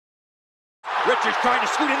Richards trying to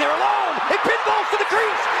scoot in there alone. It pinballs to the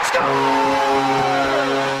crease. Score!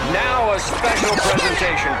 Now a special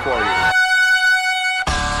presentation for you.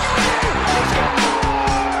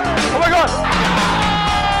 Oh my God!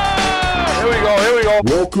 Here we go.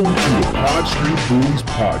 Welcome to the Pod Street Bullies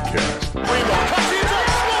podcast.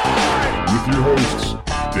 With your hosts,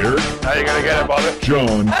 Derek. How you gonna get it, brother?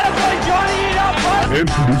 John. And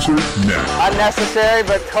producer, Nat. Unnecessary,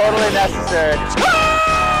 but totally necessary.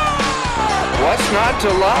 What's not to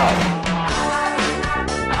love?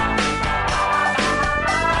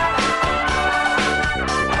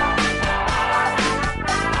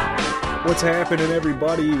 What's happening,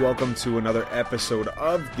 everybody? Welcome to another episode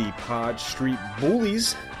of the Pod Street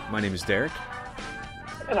Bullies. My name is Derek.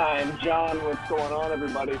 And I'm John. What's going on,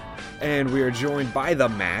 everybody? And we are joined by the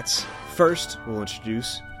Matts. First, we'll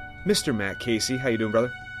introduce Mr. Matt Casey. How you doing,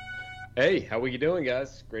 brother? Hey, how are you doing,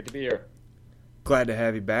 guys? Great to be here. Glad to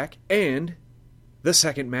have you back. And the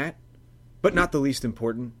second Matt, but not the least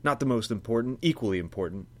important, not the most important, equally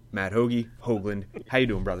important, Matt Hoagland. How you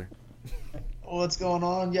doing, brother? What's going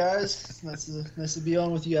on, guys? Nice to be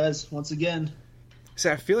on with you guys once again.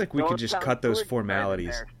 See, I feel like we could just cut those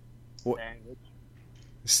formalities. Don't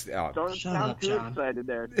sound too excited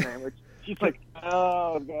there, Sandwich. She's like,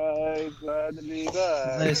 oh, guys, glad to be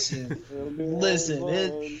back.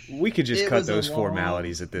 Listen. We could just cut those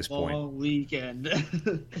formalities at this point. Long weekend.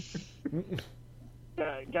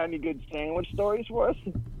 Got any good sandwich stories for us?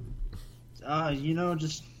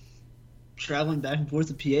 Just traveling back and forth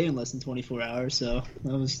to PA in less than 24 hours, so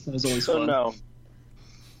that was always fun. No.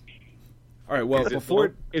 All right, well,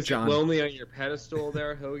 before is John... it lonely on your pedestal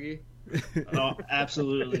there, Hoagie? Oh,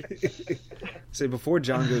 absolutely. Say, before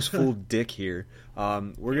John goes full dick here,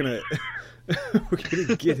 we're gonna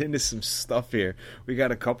get into some stuff here. We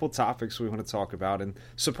got a couple topics we want to talk about, and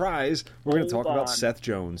surprise, we're gonna talk about Seth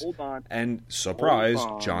Jones. Hold on. And surprise,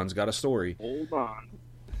 John's got a story. Hold on.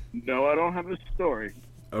 No, I don't have a story.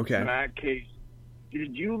 Okay. Matt Case,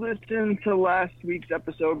 did you listen to last week's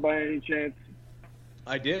episode by any chance?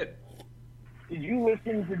 I did. Did you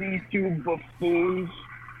listen to these two buffoons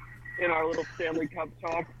in our little Stanley Cup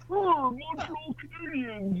talk? Oh, Montreal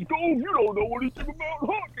Canadiens, go! You don't know anything about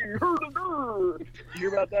hockey. Did you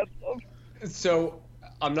hear about that stuff? So,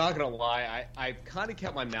 I'm not going to lie. I kind of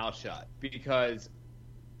kept my mouth shut because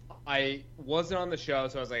I wasn't on the show,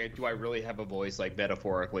 so I was like, do I really have a voice, like,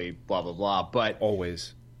 metaphorically, blah, blah, blah. But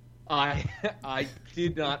always. I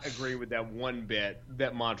did not agree with that one bit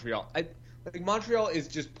that Montreal is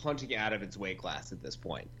just punching out of its weight class at this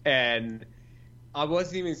point. And I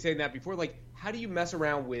wasn't even saying that before. Like, how do you mess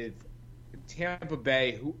around with Tampa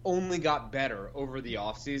Bay, who only got better over the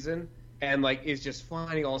offseason and, like, is just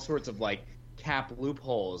finding all sorts of, like, cap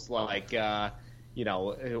loopholes, like,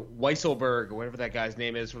 Weisselberg, or whatever that guy's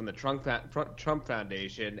name is from the Trump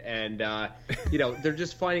Foundation. And, they're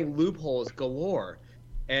just finding loopholes galore.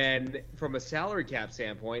 And from a salary cap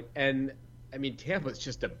standpoint, and, I mean, Tampa's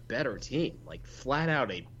just a better team, like, flat out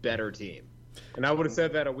a better team. And I would have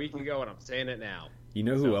said that a week ago, and I'm saying it now. You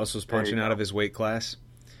know who else was punching out of his weight class?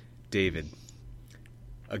 David.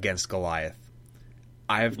 Against Goliath.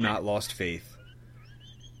 I have not lost faith.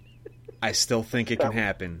 I still think it can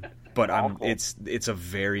happen, but it's a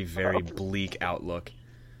very, very bleak outlook.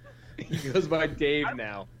 He goes by Dave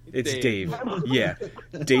now. It's Dave. Yeah.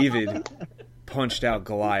 David punched out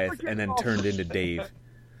Goliath and then turned into Dave.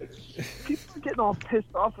 People are getting all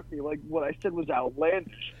pissed off at me like what I said was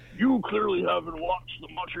outlandish. You clearly haven't watched the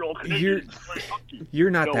Montreal Canadiens play hockey. You're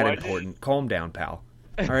not that important. Calm down, pal.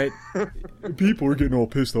 All right? People are getting all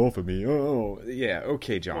pissed off at me. Oh, yeah.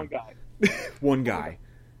 Okay, John. One guy. One guy.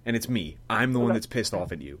 And it's me. I'm the one that's pissed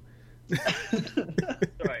off at you.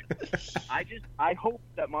 Right. I hope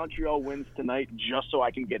that Montreal wins tonight just so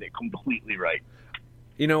I can get it completely right.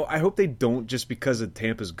 You know, I hope they don't, just because of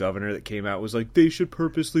Tampa's governor that came out was like, they should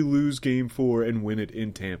purposely lose Game 4 and win it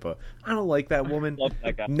in Tampa. I don't like that woman. Love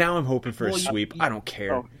that guy. Now I'm hoping for a sweep. I don't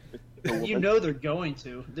care. You know they're going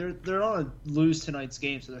to. They're on a lose tonight's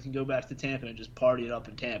game so they can go back to Tampa and just party it up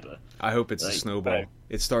in Tampa. I hope it's a snowball.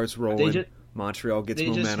 It starts rolling. Montreal gets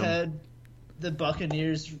momentum. They just had the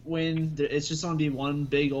Buccaneers win. It's just going to be one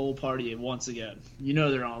big old party once again. You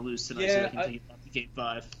know they're on a lose tonight so they can take it up to Game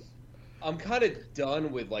 5. I'm kind of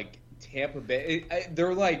done with, like, Tampa Bay.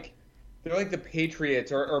 They're like the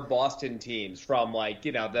Patriots or Boston teams from, like,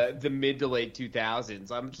 the mid to late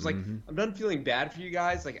 2000s. I'm just like, I'm done feeling bad for you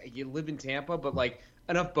guys. Like, you live in Tampa, but, like,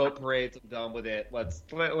 enough boat parades. I'm done with it. Let's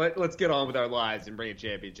get on with our lives and bring a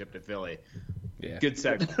championship to Philly. Yeah. Good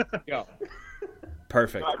segment. Go.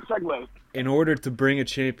 Perfect. In order to bring a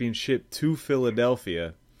championship to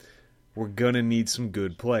Philadelphia, we're going to need some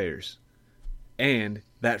good players. And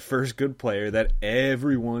that first good player that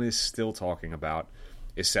everyone is still talking about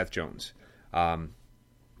is Seth Jones.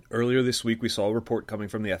 Earlier this week, we saw a report coming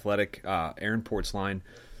from The Athletic. Aaron Portzline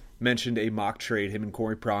mentioned a mock trade. Him and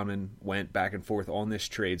Corey Pronman went back and forth on this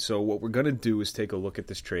trade. So what we're going to do is take a look at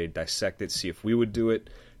this trade, dissect it, see if we would do it,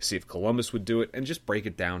 see if Columbus would do it, and just break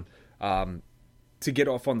it down. To get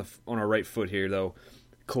off on our right foot here, though,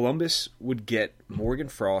 Columbus would get Morgan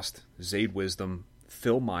Frost, Zade Wisdom,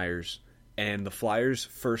 Phil Myers, and the Flyers'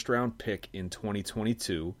 first-round pick in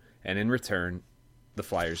 2022, and in return, the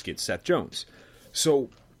Flyers get Seth Jones. So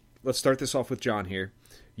let's start this off with John here.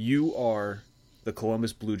 You are the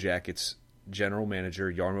Columbus Blue Jackets general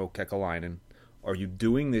manager, Jarmo Kekalainen. Are you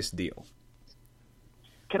doing this deal?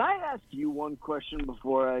 Can I ask you one question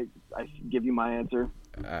before I give you my answer?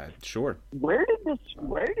 Sure. Where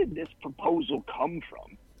did this proposal come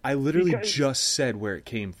from? I literally just said where it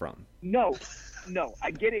came from. No, I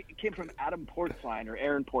get it. It came from Adam Portzline or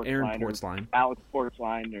Aaron Portzline. Or Alex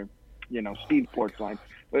Portzline or, Steve Portzline.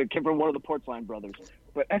 But it came from one of the Portzline brothers.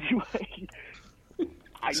 But anyway,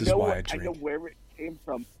 I know where it came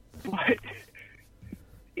from. But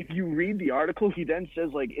if you read the article, he then says,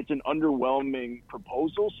 it's an underwhelming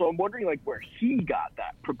proposal. So I'm wondering, where he got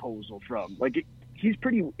that proposal from. He's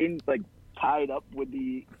pretty tied up with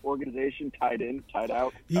the organization, tied in, tied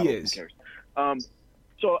out. He is. Who cares?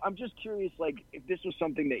 So I'm just curious, if this was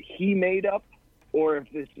something that he made up or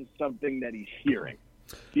if this is something that he's hearing.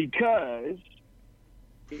 Because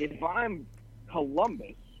if I'm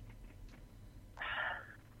Columbus,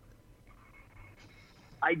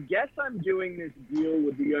 I guess I'm doing this deal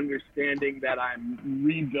with the understanding that I'm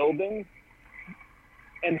rebuilding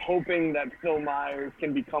and hoping that Phil Myers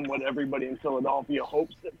can become what everybody in Philadelphia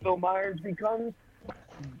hopes that Phil Myers becomes.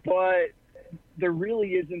 But there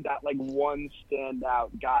really isn't that one standout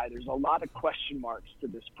guy. There's a lot of question marks to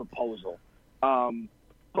this proposal.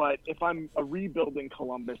 But if I'm a rebuilding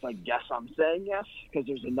Columbus, I guess I'm saying yes because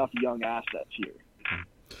there's enough young assets here.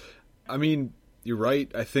 I mean, you're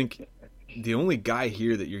right. I think the only guy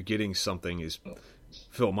here that you're getting something is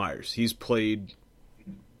Phil Myers. He's played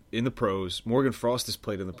in the pros. Morgan Frost has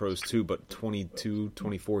played in the pros too, but 22,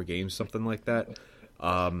 24 games, something like that.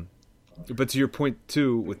 But to your point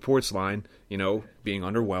too, with Portzline, being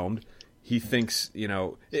underwhelmed, he thinks,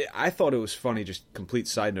 I thought it was funny, just complete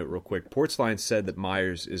side note real quick. Portzline said that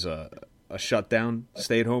Myers is a shutdown,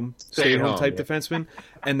 stay-at-home type defenseman,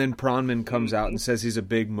 and then Pronman comes out and says he's a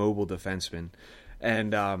big mobile defenseman.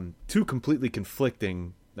 And two completely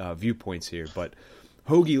conflicting viewpoints here. But,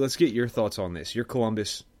 Hoagie, let's get your thoughts on this. You're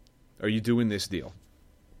Columbus. Are you doing this deal?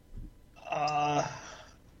 I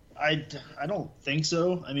don't think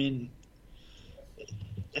so. I mean,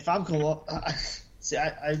 if I'm Columbus... See,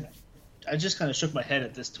 I just kind of shook my head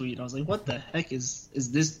at this tweet. I was like, what the heck is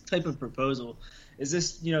this type of proposal? Is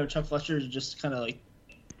this, Chuck Fletcher just kind of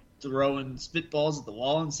throwing spitballs at the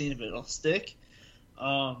wall and seeing if it'll stick?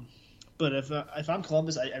 But if I'm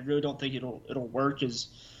Columbus, I really don't think it'll work. Because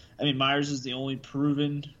Myers is the only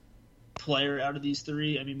proven player out of these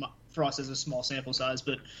three. Frost has a small sample size,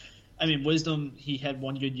 but Wisdom, he had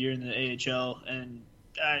one good year in the AHL, and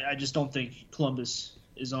I just don't think Columbus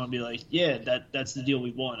is going to be like, yeah, that's the deal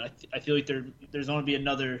we want. I feel like there's going to be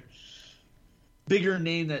another bigger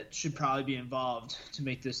name that should probably be involved to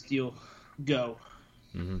make this deal go.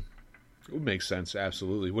 Mm-hmm. It would make sense,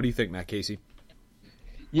 absolutely. What do you think, Matt Casey?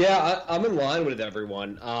 Yeah, I'm in line with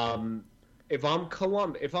everyone. If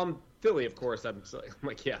I'm Philly, of course, I'm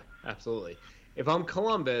like, yeah, absolutely. If I'm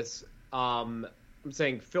Columbus, I'm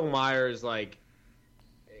saying Phil Myers,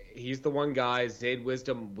 he's the one guy, Zade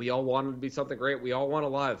Wisdom, we all want him to be something great. We all want a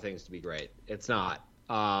lot of things to be great. It's not.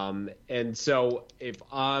 And so if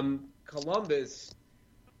I'm Columbus,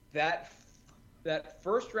 that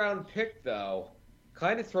first round pick, though,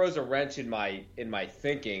 kind of throws a wrench in my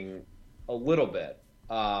thinking a little bit.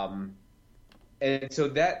 And so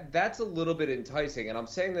that's a little bit enticing. And I'm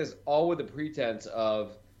saying this all with the pretense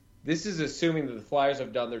of this is assuming that the Flyers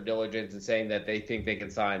have done their diligence and saying that they think they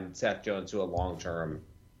can sign Seth Jones to a long-term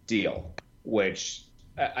deal, which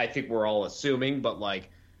I think we're all assuming, but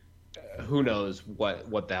who knows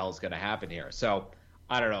what the hell is going to happen here. So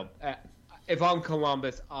I don't know. If I'm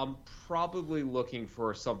Columbus, I'm probably looking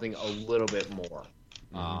for something a little bit more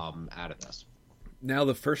out of this. Now,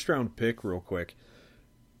 the first round pick, real quick.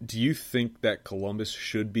 Do you think that Columbus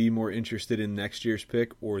should be more interested in next year's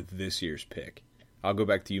pick or this year's pick? I'll go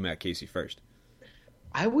back to you, Matt Casey, first.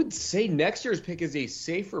 I would say next year's pick is a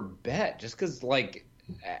safer bet just because,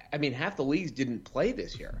 half the leagues didn't play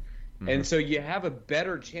this year. Mm-hmm. And so you have a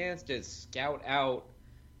better chance to scout out,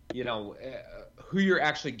 who you're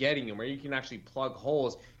actually getting and where you can actually plug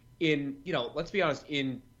holes. let's be honest,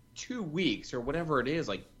 in 2 weeks or whatever it is,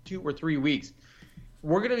 like 2 or 3 weeks,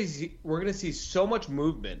 we're gonna see so much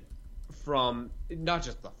movement from not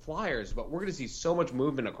just the Flyers, but we're gonna see so much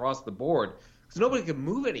movement across the board because nobody could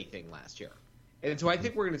move anything last year, and so I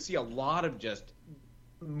think we're gonna see a lot of just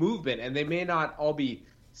movement, and they may not all be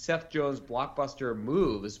Seth Jones blockbuster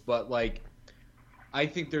moves, but like I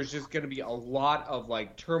think there's just gonna be a lot of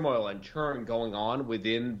like turmoil and churn going on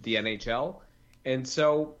within the NHL, and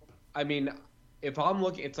so I mean, if I'm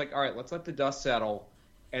looking, it's like, all right, let's let the dust settle.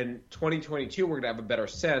 And 2022, we're going to have a better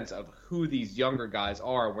sense of who these younger guys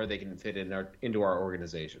are, where they can fit into our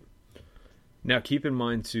organization. Now, keep in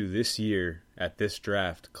mind, too, this year at this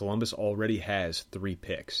draft, Columbus already has 3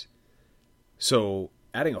 picks. So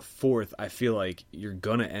adding a 4th, I feel like you're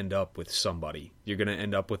going to end up with somebody. You're going to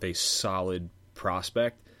end up with a solid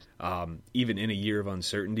prospect, even in a year of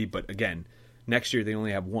uncertainty. But again, next year they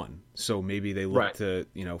only have 1. So maybe they look to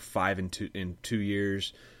 5 in 2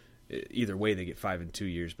 years. Either way, they get 5 in 2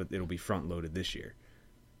 years, but it'll be front loaded this year.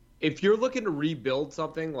 If you're looking to rebuild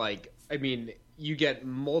something, like, I mean, you get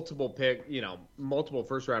multiple multiple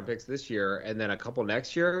first round picks this year, and then a couple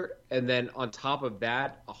next year, and then on top of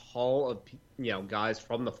that, a haul of guys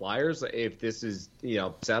from the Flyers. If this is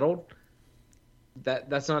settled,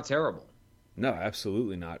 that's not terrible. No,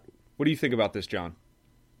 absolutely not. What do you think about this, John?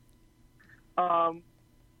 I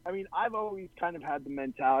mean, I've always kind of had the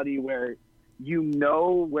mentality where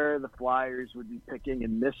where the Flyers would be picking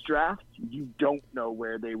in this draft. You don't know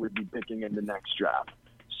where they would be picking in the next draft.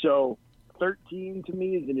 So 13 to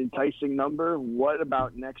me is an enticing number. What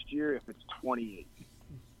about next year if it's 28?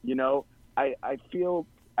 I feel,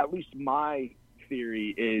 at least my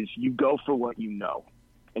theory is, you go for what you know.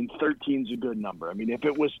 And 13 is a good number. I mean, if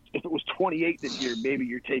it was 28 this year, maybe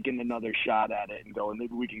you're taking another shot at it and going,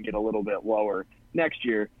 maybe we can get a little bit lower next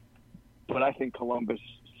year. But I think Columbus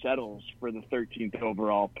settles for the 13th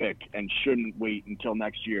overall pick and shouldn't wait until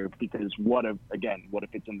next year, because what if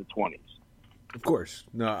it's in the 20s? Of course.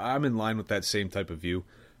 No, I'm in line with that same type of view.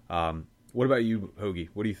 What about you, Hoagie?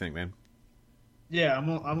 What do you think, man? Yeah,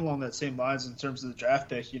 I'm along that same lines in terms of the draft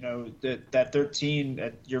pick. That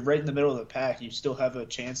 13, you're right in the middle of the pack. You still have a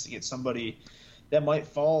chance to get somebody that might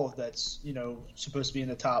fall that's, supposed to be in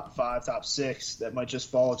the top 5, top 6, that might just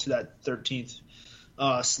fall to that 13th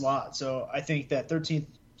slot. So I think that 13th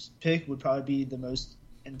pick would probably be the most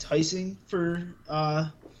enticing for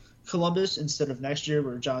Columbus instead of next year,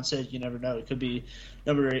 where John said you never know. It could be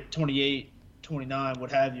number 28, 29,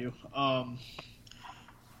 what have you.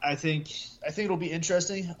 I think it'll be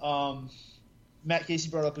interesting. Matt Casey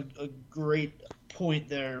brought up a great point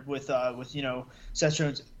there with Seth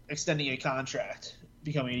Jones extending a contract,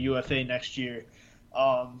 becoming a UFA next year.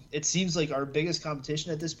 It seems like our biggest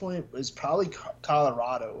competition at this point is probably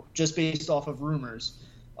Colorado, just based off of rumors.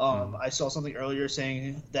 I saw something earlier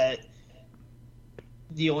saying that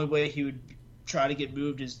the only way he would try to get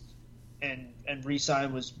moved and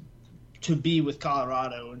re-sign was to be with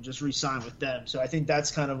Colorado and just re-sign with them. So I think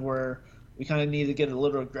that's kind of where we kind of need to get a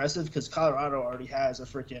little aggressive, because Colorado already has a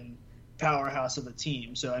freaking powerhouse of a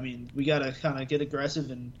team. So, I mean, we got to kind of get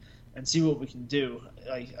aggressive and see what we can do.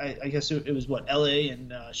 Like, I guess it was, LA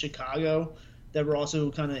and Chicago that were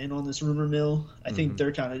also kind of in on this rumor mill. I think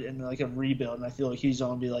they're kind of in like a rebuild, and I feel like he's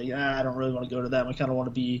going to be like, I don't really want to go to them. I kind of want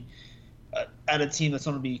to be at a team that's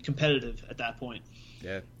going to be competitive at that point.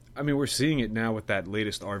 Yeah. I mean, we're seeing it now with that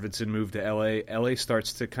latest Arvidsson move to LA. LA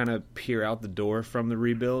starts to kind of peer out the door from the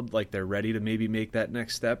rebuild, like they're ready to maybe make that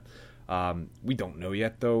next step. We don't know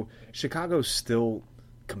yet, though. Chicago's still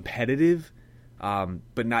competitive,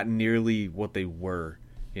 but not nearly what they were,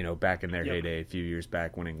 back in their heyday a few years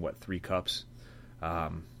back, winning, 3 cups?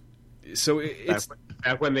 So it's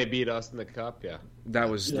back when they beat us in the cup. Yeah, that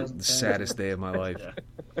was the saddest day of my life.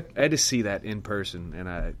 I had to see that in person, and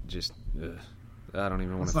I just I don't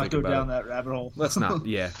even want to think about it. Let's not go down that rabbit hole. Let's not.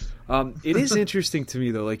 Yeah, it is interesting to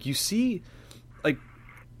me though. Like, you see, like,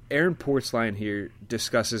 Aaron Portzline here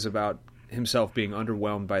discusses about himself being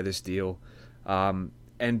underwhelmed by this deal,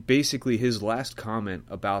 and basically his last comment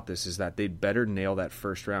about this is that they'd better nail that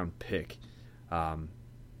first round pick.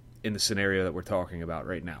 In the scenario that we're talking about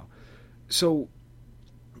right now. So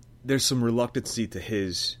there's some reluctancy to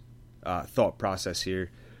his thought process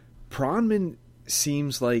here. Pronman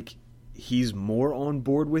seems like he's more on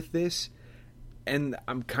board with this, and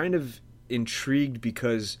I'm kind of intrigued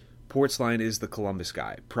because Portzline is the Columbus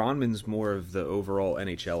guy. Pronman's more of the overall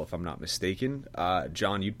NHL, if I'm not mistaken.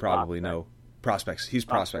 John, you'd probably know. Prospects. He's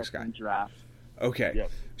prospects guy. Draft. Okay.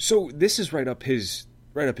 Yep. So this is right up his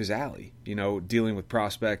alley, dealing with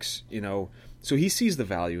prospects, so he sees the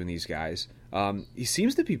value in these guys. He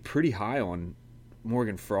seems to be pretty high on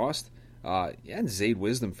Morgan Frost, and Zayd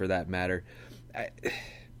Wisdom for that matter.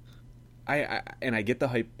 I get the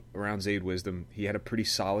hype around Zayd Wisdom. He had a pretty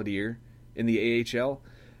solid year in the AHL.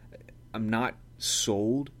 I'm not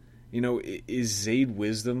sold. Is Zayd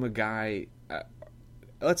Wisdom a guy?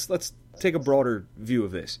 Let's take a broader view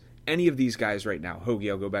of this. Any of these guys right now, Hoagie,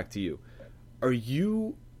 I'll go back to you. Are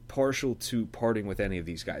you partial to parting with any of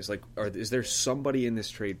these guys? Like, is there somebody in this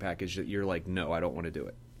trade package that you're like, no, I don't want to do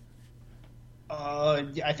it?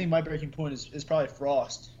 I think my breaking point is probably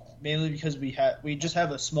Frost, mainly because we just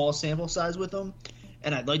have a small sample size with him,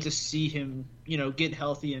 and I'd like to see him, get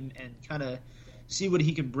healthy and kind of see what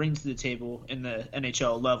he can bring to the table in the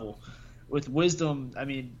NHL level. With Wisdom, I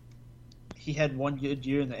mean, he had one good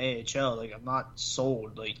year in the AHL. Like, I'm not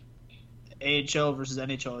sold. Like, AHL versus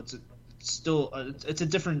NHL, it's a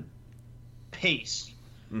different pace.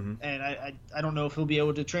 Mm-hmm. And I don't know if he'll be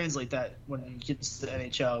able to translate that when he gets to the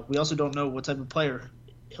NHL. We also don't know what type of player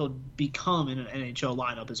he'll become in an NHL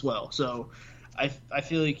lineup as well. So I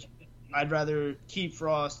feel like I'd rather keep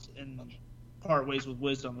Frost and part ways with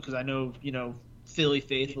Wisdom, because I know, Philly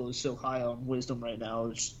Faithful is so high on Wisdom right now.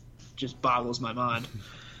 It just boggles my mind.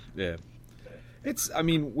 Yeah.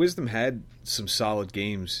 Wisdom had some solid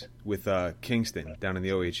games with Kingston down in the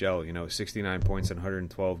OHL, 69 points in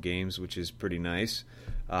 112 games, which is pretty nice.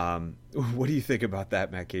 What do you think about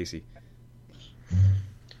that, Matt Casey?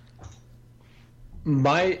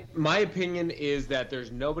 My opinion is that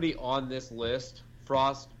there's nobody on this list,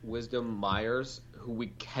 Frost, Wisdom, Myers, who we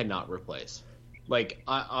cannot replace. Like,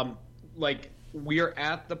 we are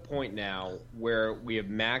at the point now where we have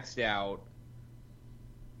maxed out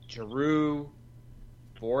Giroux,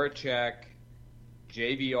 Voracek,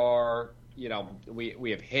 JVR,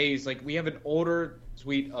 we have Hayes. Like, we have an older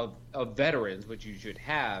suite of veterans, which you should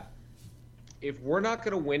have. If we're not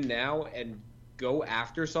going to win now and go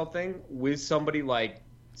after something with somebody like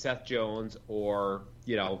Seth Jones or,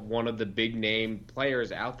 one of the big name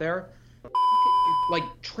players out there, like,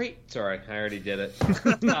 trade. Sorry, I already did it.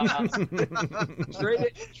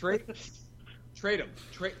 Trade them.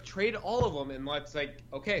 Trade all of them, and let's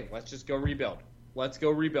just go rebuild. Let's go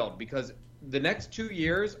rebuild, because the next 2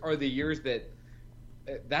 years are the years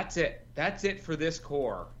that's it. That's it for this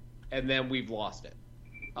core, and then we've lost it.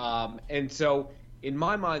 And so, in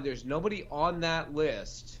my mind, there's nobody on that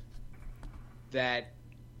list that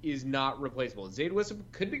is not replaceable. Zayd Wisdom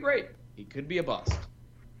could be great. He could be a bust.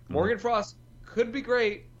 Morgan Frost could be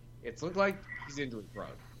great. It's looked like he's injury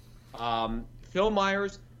prone. Phil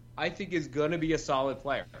Myers, I think, is going to be a solid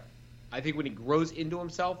player. I think when he grows into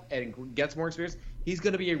himself and gets more experience, he's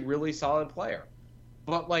going to be a really solid player.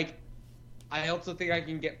 But, I also think I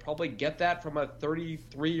can probably get that from a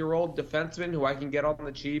 33-year-old defenseman who I can get on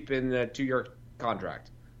the cheap in a 2-year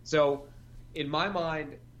contract. So, in my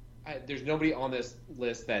mind, there's nobody on this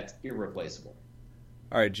list that's irreplaceable.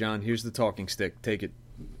 All right, John, here's the talking stick. Take it.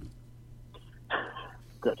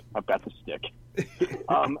 Good. I've got the stick.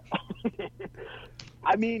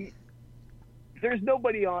 There's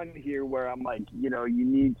nobody on here where I'm like, you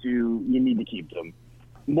need to keep them.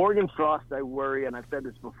 Morgan Frost, I worry, and I've said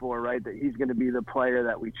this before, right, that he's going to be the player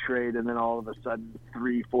that we trade, and then all of a sudden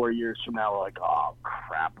 3-4 years from now, we're like, oh,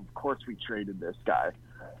 crap, of course we traded this guy.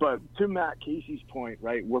 But to Matt Casey's point,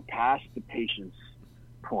 right, we're past the patience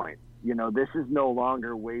point. This is no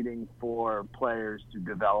longer waiting for players to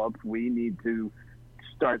develop. We need to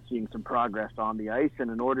start seeing some progress on the ice, and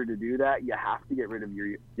in order to do that, you have to get rid of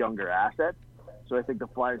your younger assets. So I think the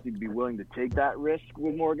Flyers need to be willing to take that risk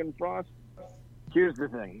with Morgan Frost. Here's the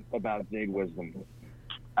thing about Zayd Wisdom.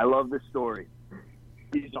 I love this story.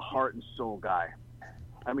 He's a heart and soul guy.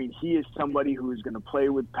 He is somebody who is going to play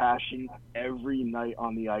with passion every night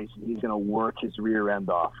on the ice, and he's going to work his rear end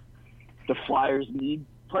off. The Flyers need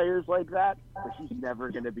players like that, but he's never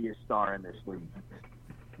going to be a star in this league.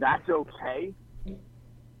 That's okay.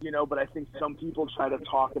 But I think some people try to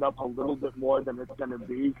talk it up a little bit more than it's going to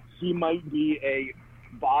be. He might be a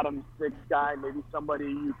bottom six guy, maybe somebody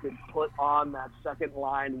you could put on that second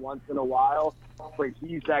line once in a while, but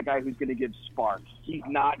he's that guy who's going to give sparks. He's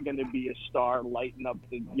not going to be a star lighting up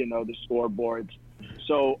the scoreboards.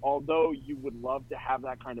 So although you would love to have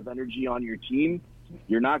that kind of energy on your team,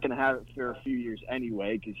 you're not going to have it for a few years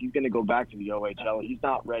anyway, because he's going to go back to the OHL. He's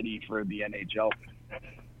not ready for the NHL.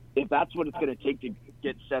 If that's what it's going to take to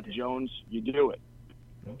get Seth Jones, you do it.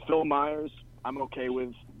 Phil Myers, I'm okay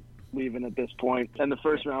with leaving at this point. And the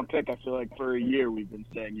first round pick, I feel like for a year we've been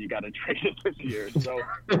saying you got to trade it this year. So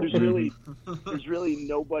there's really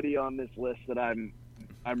nobody on this list that I'm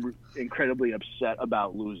incredibly upset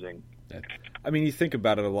about losing. I mean, you think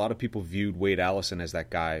about it, a lot of people viewed Wade Allison as that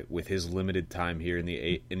guy with his limited time here in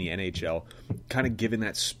the NHL, kind of giving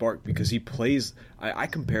that spark because he plays. I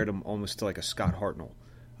compared him almost to like a Scott Hartnell.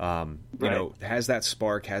 You know, has that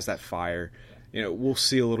spark, has that fire. You know, we'll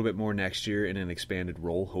see a little bit more next year in an expanded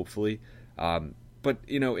role, hopefully. But,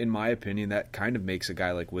 you know, in my opinion, that kind of makes a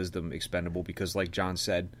guy like Wisdom expendable because, like John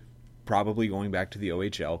said, probably going back to the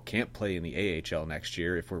OHL, can't play in the AHL next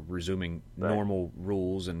year if we're resuming normal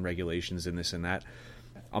rules and regulations and this and that.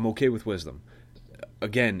 I'm okay with Wisdom.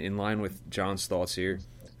 Again, in line with John's thoughts here,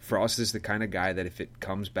 Frost is the kind of guy that if it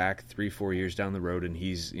comes back 3-4 years down the road and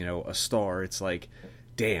he's, you know, a star, it's like,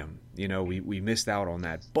 damn, you know, we missed out on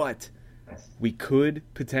that. But we could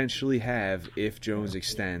potentially have, if Jones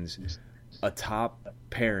extends, a top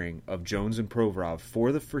pairing of Jones and Provorov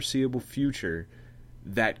for the foreseeable future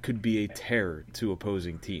that could be a terror to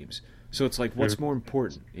opposing teams. So it's like, what's more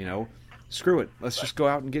important, you know? Screw it. Let's just go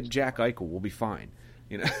out and get Jack Eichel. We'll be fine,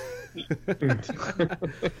 you know?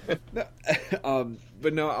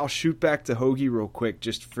 But no, I'll shoot back to Hoagie real quick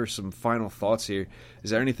just for some final thoughts here. Is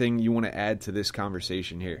there anything you want to add to this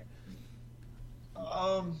conversation here?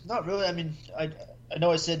 Not really. I mean, I know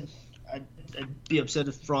I said I'd be upset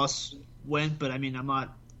if Frost went, but I mean, I'm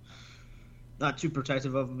not too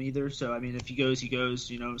protective of him either. So I mean, if he goes, he goes.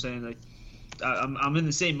 You know what I'm saying? Like, I'm in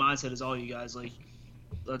the same mindset as all you guys. Like,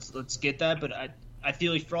 let's get that. But I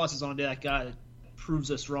feel like Frost is on to that guy that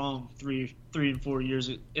proves us wrong 3 and 4 years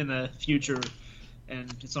in the future,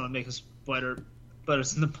 and it's going to make us bite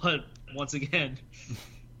us in the butt once again.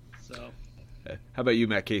 So, how about you,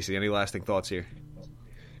 Matt Casey? Any lasting thoughts here?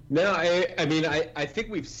 No, I mean, I think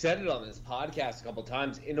we've said it on this podcast a couple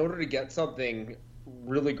times. In order to get something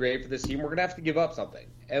really great for this team, we're gonna have to give up something.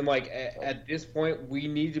 And like at this point, we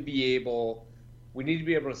need to be able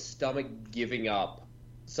to stomach giving up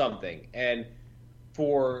something. And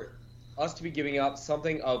for us to be giving up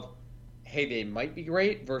something of, hey, they might be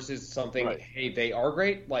great versus something, hey, they are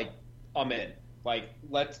great. Like, I'm in. Like,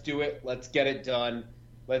 let's do it. Let's get it done.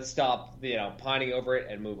 Let's stop, pining over it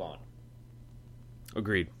and move on.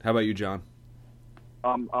 Agreed. How about you, John?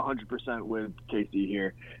 100% with Casey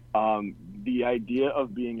here. The idea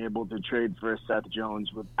of being able to trade for a Seth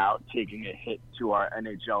Jones without taking a hit to our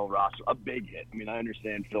NHL roster, a big hit. I mean, I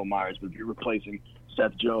understand Phil Myers, but if you're replacing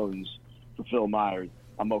Seth Jones for Phil Myers,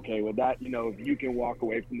 I'm okay with that. You know, if you can walk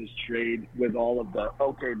away from this trade with all of the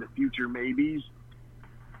future maybes,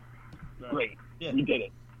 great. Yeah. We did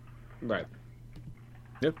it. Right.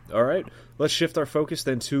 Yep. All right. Let's shift our focus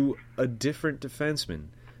then to a different defenseman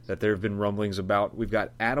that there have been rumblings about. We've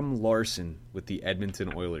got Adam Larsson with the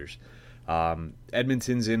Edmonton Oilers.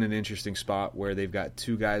 Edmonton's in an interesting spot where they've got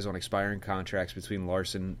two guys on expiring contracts between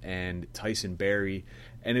Larsson and Tyson Barrie,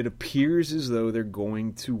 and it appears as though they're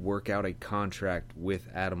going to work out a contract with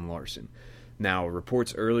Adam Larsson. Now,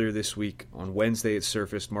 reports earlier this week, on Wednesday it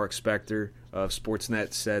surfaced, Mark Spector of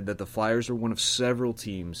Sportsnet said that the Flyers are one of several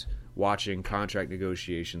teams watching contract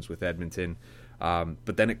negotiations with Edmonton.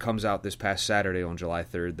 But then it comes out this past Saturday on July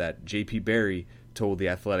 3rd that J.P. Barrie told the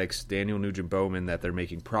Athletics' Daniel Nugent-Bowman that they're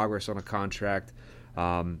making progress on a contract.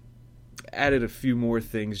 Added a few more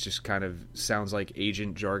things, just kind of sounds like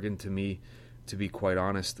agent jargon to me, to be quite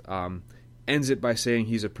honest. Ends it by saying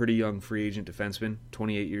he's a pretty young free agent defenseman,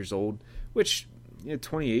 28 years old, which,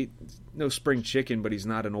 28, no spring chicken, but he's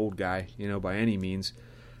not an old guy, by any means.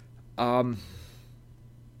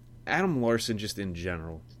 Adam Larsson, just in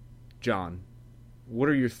general. John, what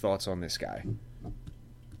are your thoughts on this guy?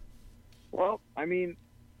 Well, I mean,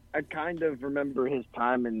 I kind of remember his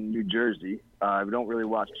time in New Jersey. I don't really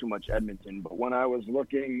watch too much Edmonton, but when I was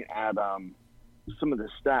looking at some of the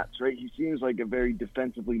stats, right, he seems like a very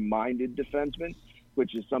defensively minded defenseman,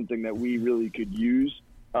 which is something that we really could use.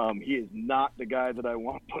 He is not the guy that I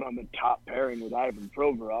want to put on the top pairing with Ivan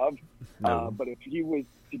Provorov. No. But if we were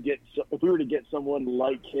to get someone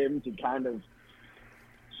like him to kind of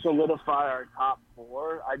solidify our top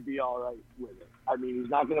four, I'd be all right with it. I mean, he's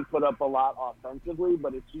not going to put up a lot offensively,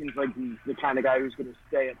 but it seems like he's the kind of guy who's going to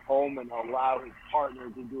stay at home and allow his partner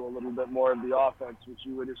to do a little bit more of the offense, which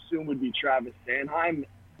you would assume would be Travis Sanheim,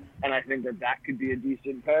 and I think that could be a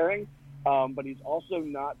decent pairing. But he's also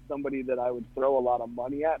not somebody that I would throw a lot of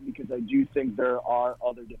money at because I do think there are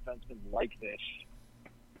other defensemen like this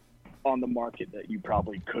on the market that you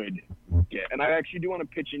probably could get. And I actually do want to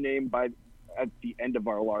pitch a name at the end of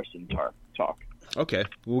our Larsson talk. Okay,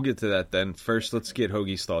 we'll get to that then. First, let's get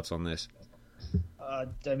Hoagie's thoughts on this.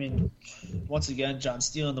 I mean, once again, John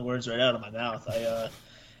stealing the words right out of my mouth.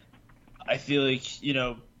 I feel like,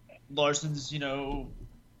 Larsson's,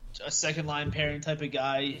 a second line pairing type of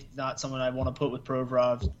guy, not someone I want to put with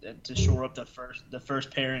Provorov to shore up the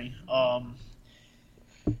first pairing.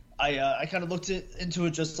 I kind of looked into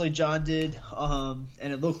it just like John did, and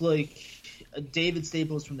it looked like David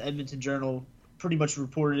Staples from the Edmonton Journal pretty much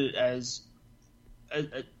reported it as,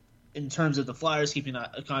 in terms of the Flyers keeping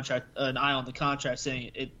an eye on the contract,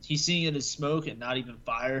 saying he's seeing it as smoke and not even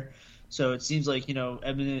fire. So it seems like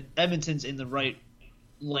Edmonton's in the right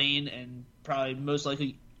lane and probably most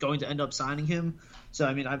likely going to end up signing him. So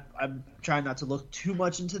I mean, I'm trying not to look too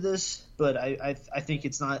much into this, but I think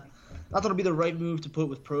it's not going to be the right move to put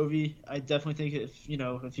with Provy. I definitely think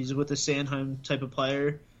if he's with a Sandheim type of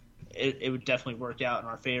player, it would definitely work out in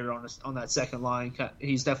our favor on that second line.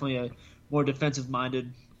 He's definitely a more defensive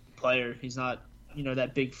minded player. He's not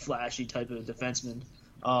that big flashy type of defenseman.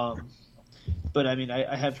 But I mean,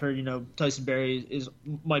 I have heard Tyson Barrie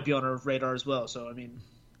might be on our radar as well. So I mean,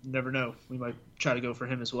 you never know. We might try to go for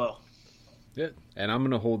him as well. Yeah, and I'm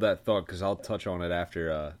going to hold that thought because I'll touch on it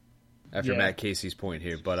after Matt Casey's point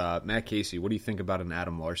here. But Matt Casey, what do you think about an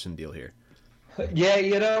Adam Larsson deal here?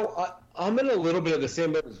 Yeah, I'm in a little bit of the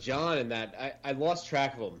same boat as John in that I lost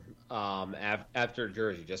track of him after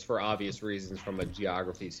Jersey, just for obvious reasons from a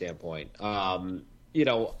geography standpoint. I'm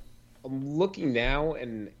looking now,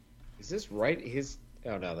 and is this right?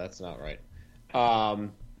 Oh, no, that's not right.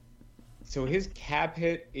 So his cap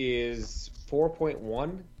hit is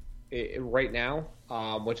 4.1 right now,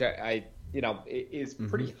 which I is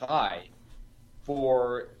pretty high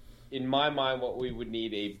for, in my mind, what we would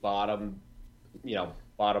need a bottom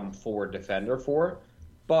four defender for.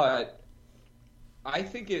 But I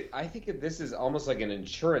think this is almost like an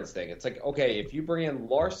insurance thing. It's like, okay, if you bring in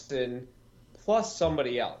Larsson plus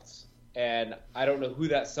somebody else, and I don't know who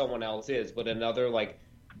that someone else is, but another like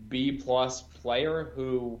B+ player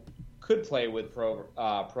who could play with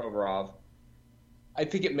Provorov, I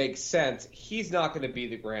think it makes sense. He's not going to be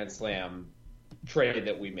the Grand Slam trade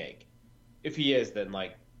that we make. If he is, then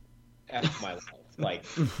F my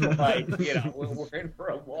life. We're in for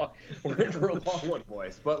a long one,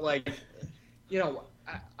 boys. But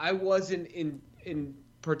I wasn't in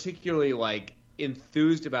particularly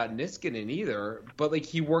enthused about Niskanen either. But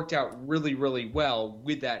he worked out really, really well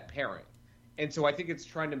with that pairing, and so I think it's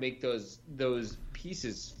trying to make those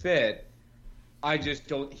pieces fit. I just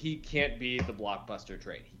don't. He can't be the blockbuster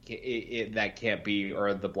trade. That can't be,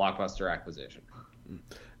 or the blockbuster acquisition.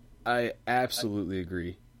 I absolutely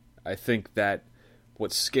agree. I think that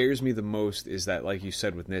what scares me the most is that, like you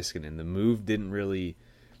said with Niskanen, the move didn't really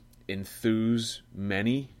enthuse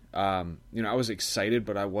many. I was excited,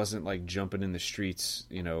 but I wasn't jumping in the streets,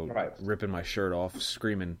 right, ripping my shirt off,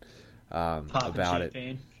 screaming about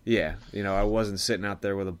champagne. it. Yeah, I wasn't sitting out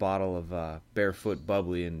there with a bottle of Barefoot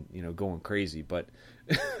Bubbly and going crazy, but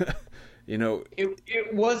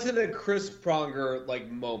it wasn't a Chris Pronger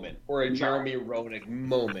moment or a Jeremy Roenick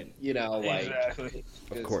moment, Exactly.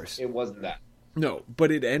 Of course, it wasn't that. No,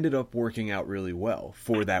 but it ended up working out really well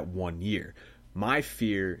for that 1 year. My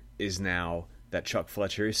fear is now that Chuck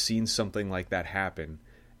Fletcher has seen something like that happen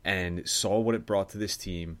and saw what it brought to this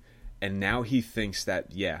team. And now he thinks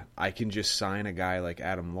that, I can just sign a guy like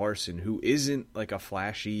Adam Larsson, who isn't a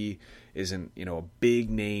flashy, isn't, a big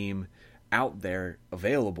name out there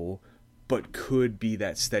available, but could be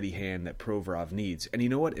that steady hand that Provorov needs. And you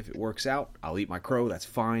know what? If it works out, I'll eat my crow. That's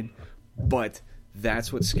fine. But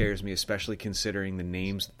that's what scares me, especially considering the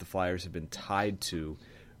names that the Flyers have been tied to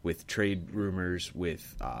with trade rumors,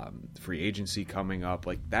 with free agency coming up.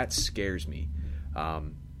 That scares me.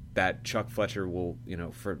 That Chuck Fletcher will,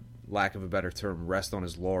 for lack of a better term, rest on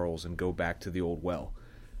his laurels and go back to the old well.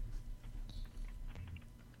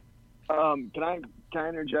 Can I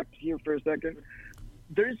interject here for a second?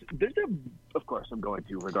 There's of course I'm going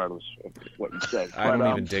to, regardless of what you say. I don't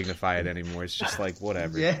even dignify it anymore. It's just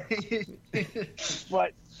whatever. Yeah.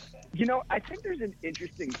 But I think there's an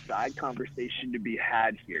interesting side conversation to be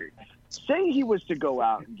had here. Say he was to go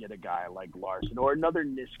out and get a guy like Larsson or another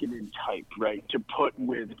Niskanen type, right, to put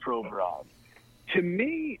with Provorov. To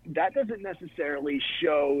me, that doesn't necessarily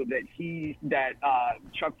show that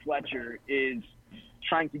Chuck Fletcher is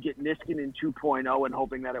trying to get Niskanen 2.0 and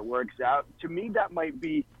hoping that it works out. To me, that might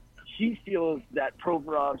be he feels that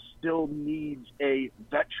Provorov still needs a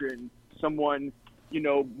veteran, someone,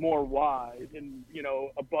 more wise and,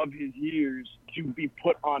 above his years to be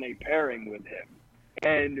put on a pairing with him.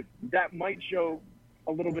 And that might show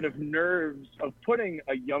a little bit of nerves of putting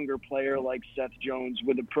a younger player like Seth Jones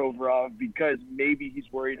with a Provorov because maybe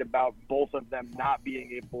he's worried about both of them not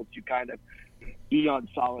being able to kind of be on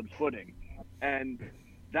solid footing. And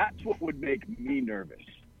that's what would make me nervous,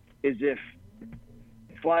 is if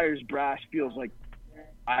Flyers brass feels like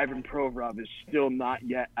Ivan Provorov is still not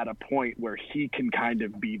yet at a point where he can kind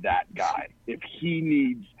of be that guy. If he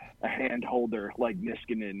needs a hand holder like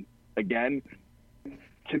Niskanen again,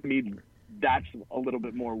 to me, that's a little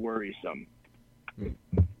bit more worrisome. Yeah,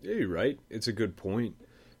 you're right. It's a good point.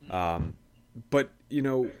 But, you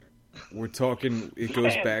know, we're talking, it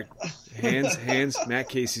goes back, hands, Matt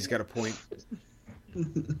Casey's got a point.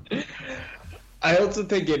 I also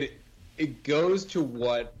think it goes to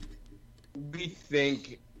what we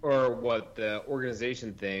think, or what the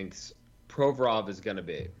organization thinks Provorov is going to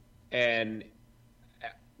be. And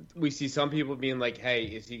we see some people being like, hey,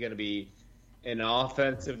 is he going to be an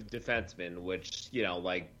offensive defenseman, which, you know,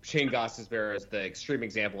 like Shane Gostisbehere is the extreme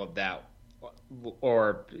example of that,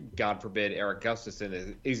 or God forbid Eric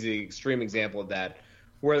Gustafsson is the extreme example of that,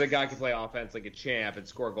 where the guy can play offense like a champ and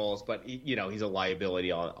score goals, but he's a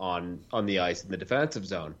liability on the ice in the defensive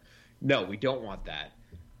zone. No, we don't want that.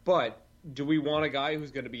 But do we want a guy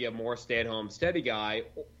who's going to be a more stay-at-home, steady guy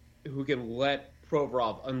who can let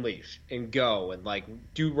Provorov unleash and go and like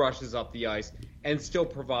do rushes up the ice and still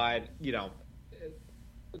provide,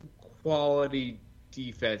 quality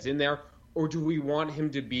defense in there? Or do we want him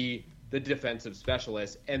to be the defensive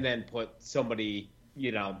specialist and then put somebody,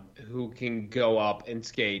 who can go up and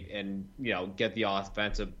skate and, get the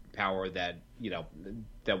offensive power that,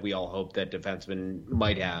 that we all hope that defensemen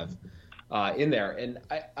might have in there? And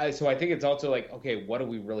so I think it's also like, okay, what do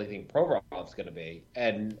we really think Provorov's going to be?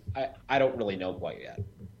 And I don't really know quite yet.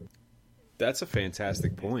 That's a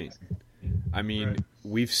fantastic point. I mean,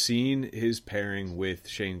 we've seen his pairing with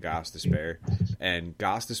Shane Gostisbehere, and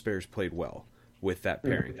Gostisbehere's played well with that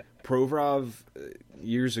pairing. Provorov,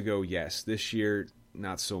 years ago, yes. This year,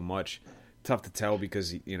 not so much. Tough to tell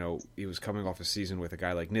because, he was coming off a season with a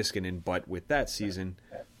guy like Niskanen, but with that season,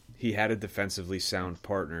 he had a defensively sound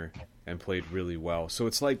partner and played really well. So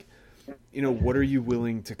it's like, what are you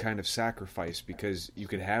willing to kind of sacrifice? Because you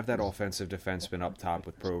could have that offensive defenseman up top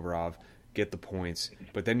with Provorov, get the points,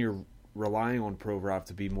 but then you're relying on Provorov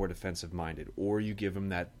to be more defensive-minded, or you give him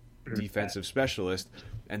that defensive specialist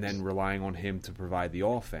and then relying on him to provide the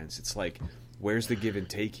offense. It's like, where's the give and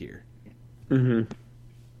take here? Mm-hmm.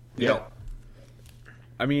 Yeah.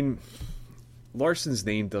 I mean, Larsson's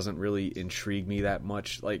name doesn't really intrigue me that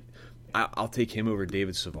much. Like, I'll take him over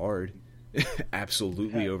David Savard.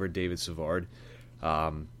 Absolutely over David Savard.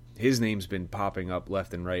 His name's been popping up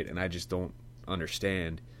left and right, and I just don't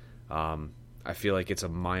understand. I feel like it's a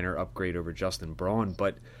minor upgrade over Justin Braun,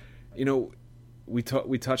 but we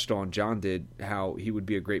touched on, John did, how he would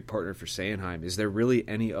be a great partner for Sanheim. Is there really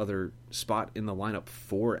any other spot in the lineup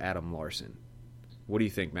for Adam Larsson? What do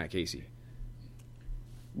you think, Matt Casey?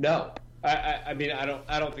 No, I mean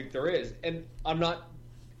I don't think there is, and I'm not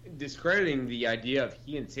discrediting the idea of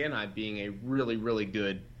he and Sanheim being a really, really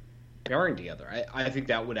good pairing together. I think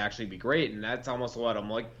that would actually be great, and that's almost what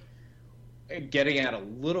I'm like getting at a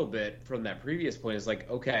little bit from that previous point is like,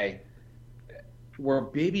 okay, we're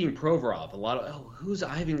babying Provorov. A lot of, who's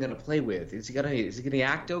Ivan going to play with? Is he going to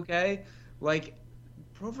act okay? Like,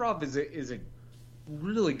 Provorov is a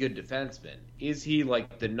really good defenseman. Is he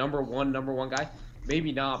like the number one guy?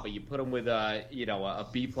 Maybe not, but you put him with a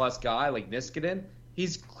B+ guy like Niskanen,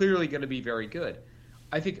 he's clearly going to be very good.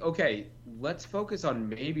 I think, okay, let's focus on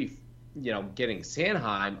maybe, getting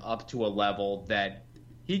Sanheim up to a level that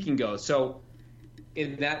he can go. So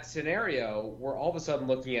in that scenario, we're all of a sudden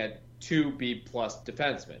looking at 2 B+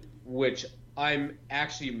 defensemen, which I'm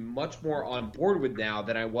actually much more on board with now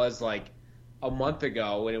than I was like a month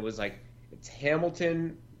ago when it was like it's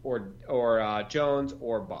Hamilton or Jones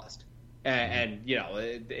or bust. And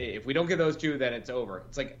if we don't get those two, then it's over.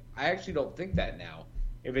 It's like I actually don't think that now.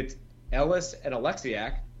 If it's Ellis and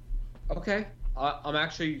Alexiak, okay, I'm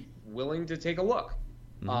actually willing to take a look.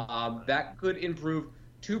 Mm-hmm. That could improve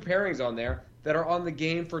 2 pairings on there that are on the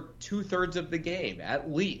game for 2/3 of the game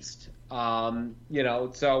at least.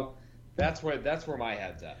 So that's where my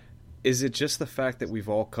head's at. Is it just the fact that we've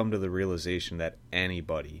all come to the realization that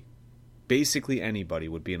basically anybody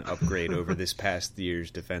would be an upgrade over this past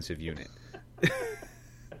year's defensive unit?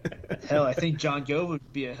 Hell, I think John Gove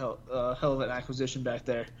would be a hell of an acquisition back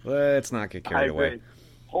there. Let's not get carried away.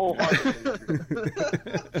 Wholeheartedly.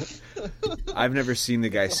 I've never seen the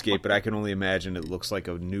guy skate, but I can only imagine it looks like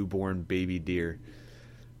a newborn baby deer.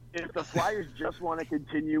 If the Flyers just want to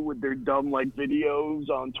continue with their dumb videos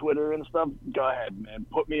on Twitter and stuff, go ahead, man.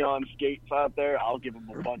 Put me on skates out there. I'll give them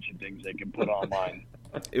a bunch of things they can put online.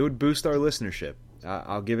 It would boost our listenership.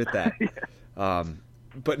 I'll give it that. Yeah.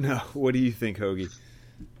 But no, what do you think, Hoagie?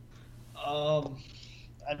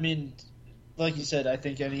 I mean, like you said, I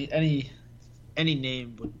think any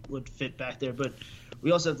name would fit back there, but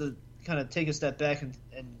we also have to kind of take a step back and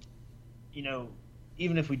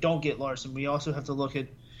even if we don't get Larsson, we also have to look at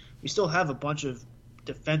we still have a bunch of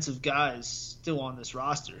defensive guys still on this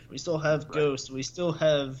roster. We still have Ghost. We still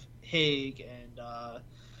have Haig and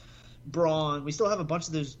Braun. We still have a bunch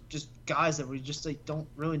of those just guys that we just don't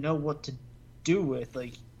really know what to do with.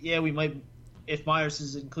 We might, if Myers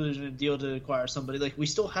is included in a deal to acquire somebody, we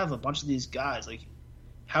still have a bunch of these guys.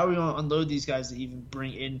 How are we going to unload these guys to even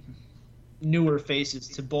bring in newer faces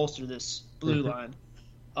to bolster this blue line?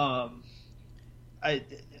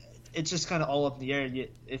 It's just kind of all up in the air.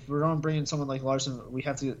 If we're going to bring in someone like Larsson, we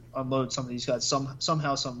have to unload some of these guys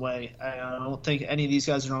somehow, some way. I don't think any of these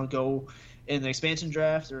guys are going to go in the expansion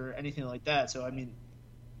draft or anything like that. So,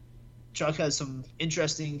 Chuck has some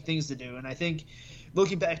interesting things to do. And I think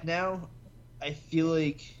looking back now, I feel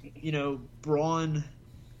like, Braun,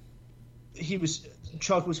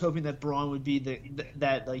 Chuck was hoping that Braun would be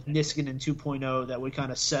that Niskanen 2.0 that would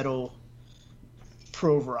kind of settle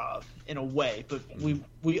Provorov in a way, but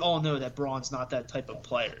we all know that Braun's not that type of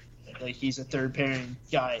player. He's a third pairing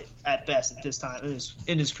guy at best at this time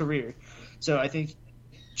in his career. So I think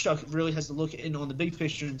Chuck really has to look in on the big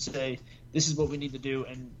picture and say, this is what we need to do,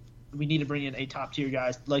 and we need to bring in a top tier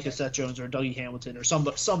guy like a Seth Jones or a Dougie Hamilton or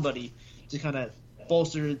somebody to kind of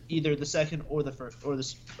bolster either the second or the first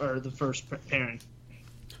or the first pairing.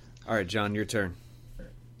 All right, John, your turn.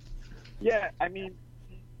 Yeah,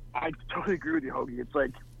 I totally agree with you, Hoagie. It's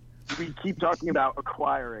we keep talking about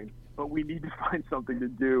acquiring, but we need to find something to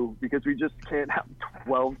do because we just can't have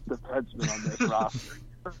 12 defensemen on this roster,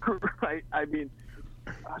 right?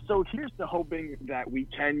 So here's the hoping that we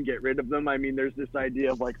can get rid of them. There's this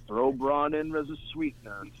idea of throw Braun in as a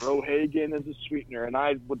sweetener, throw Haig in as a sweetener, and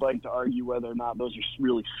I would like to argue whether or not those are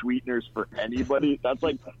really sweeteners for anybody. That's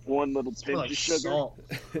one little pinch of sugar. Salt.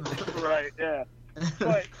 Right, yeah.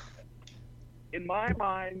 But in my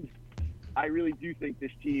mind, I really do think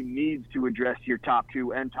this team needs to address your top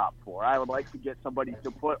 2 and top 4. I would like to get somebody to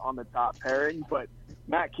put on the top pairing, but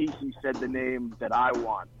Matt Casey said the name that I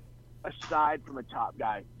want. Aside from a top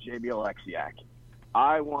guy, Jamie Alexiak.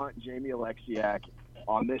 I want Jamie Alexiak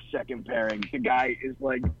on this second pairing. The guy is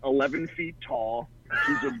 11 feet tall.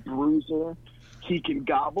 He's a bruiser. He can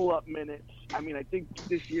gobble up minutes. I think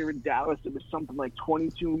this year in Dallas it was something like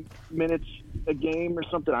 22 minutes a game or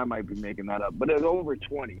something. I might be making that up, but it was over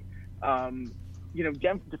 20.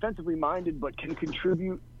 Defensively minded, but can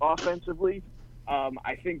contribute offensively.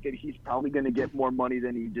 I think that he's probably going to get more money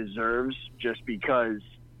than he deserves just because,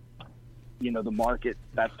 the market,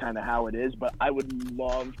 that's kind of how it is. But I would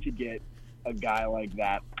love to get a guy like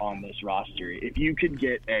that on this roster. If you could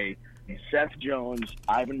get a Seth Jones,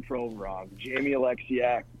 Ivan Provorov, Jamie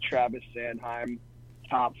Alexiak, Travis Sanheim,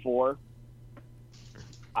 top 4,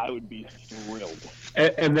 I would be thrilled.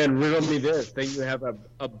 And then riddle me this: then you have a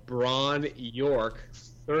Braun York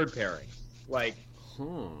third pairing. Right.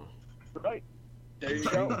 There you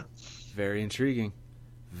go. Very intriguing.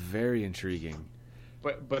 Very intriguing.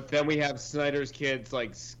 But then we have Snyder's kids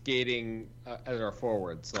skating as our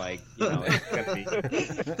forwards. It's gonna be.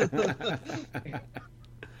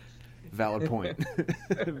 Valid point.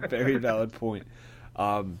 Very valid point.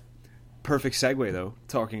 Perfect segue, though.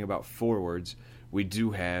 Talking about forwards, we do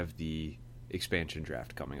have the expansion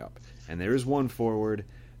draft coming up. And there is one forward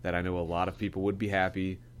that I know a lot of people would be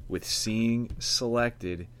happy with seeing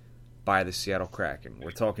selected by the Seattle Kraken.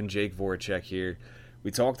 We're talking Jake Voracek here.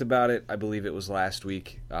 We talked about it, I believe it was last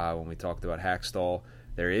week when we talked about Hackstall.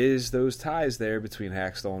 There is those ties there between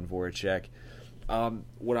Hackstall and Voracek.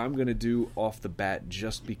 What I'm going to do off the bat,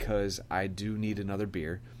 just because I do need another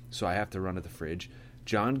beer, so I have to run to the fridge.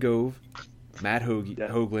 John Gove, Matt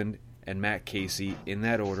Hoagland, and Matt Casey, in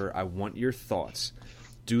that order. I want your thoughts.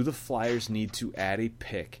 Do the Flyers need to add a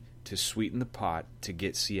pick to sweeten the pot to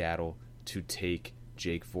get Seattle to take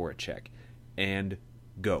Jake Voracek? And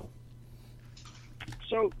go.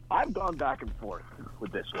 So I've gone back and forth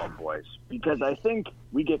with this one, boys, because I think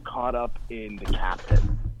we get caught up in the cap hit.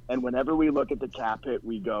 And whenever we look at the cap hit,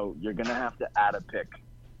 we go, you're going to have to add a pick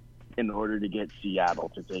in order to get Seattle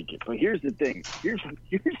to take it. But here's the thing. Here's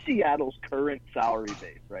Seattle's current salary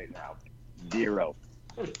base right now. Zero.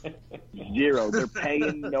 They're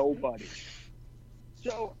paying nobody.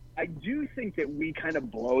 So I do think that we kind of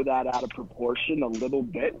blow that out of proportion a little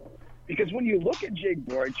bit. Because when you look at Jake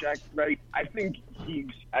Voracek, right, I think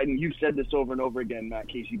and you've said this over and over again, Matt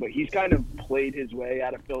Casey, but he's kind of played his way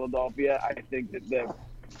out of Philadelphia. I think that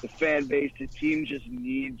the fan base, the team just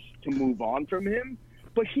needs to move on from him.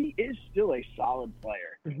 But he is still a solid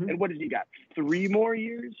player. Mm-hmm. And what has he got? 3 more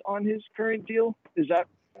years on his current deal? Is that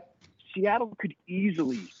Seattle could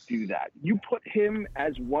easily do that. You put him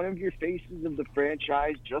as one of your faces of the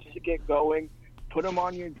franchise just to get going. Put him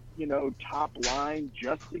on your, top line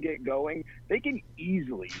just to get going. They can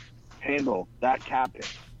easily handle that cap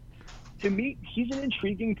hit. To me, he's an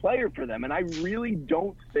intriguing player for them, and I really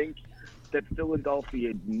don't think that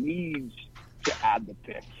Philadelphia needs to add the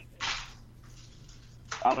pick.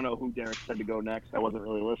 I don't know who Derek said to go next. I wasn't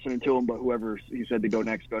really listening to him, but whoever he said to go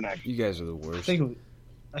next, go next. You guys are the worst. I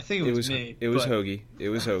think it was me. It was Hoagie. It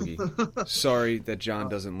was Hoagie. Sorry that John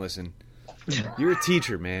doesn't listen. You're a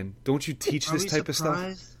teacher, man. Don't you teach this type of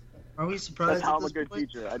stuff? Are we surprised? That's how I'm a good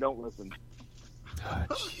teacher. I don't listen. Oh,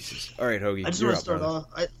 Jesus. All right, Hoagie. I just want to start off.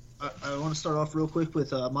 I want to start off real quick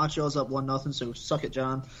with Montreal's up 1-0, so suck it,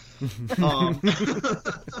 John.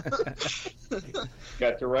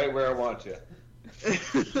 Got you right where I want you. In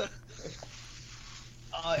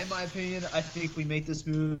my opinion, I think we make this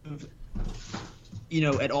move,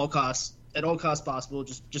 at all costs possible.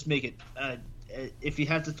 Just make it. If you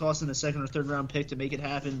have to toss in a second or third round pick to make it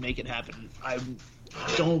happen, make it happen. I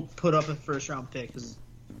don't put up a first round pick because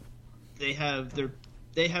they have their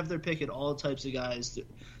pick at all types of guys.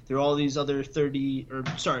 They're all these other 30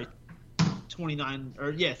 NHL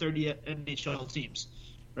teams,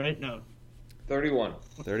 right? No, 31.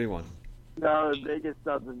 No, Vegas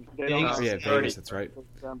doesn't. Vegas, that's right.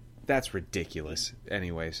 That's ridiculous.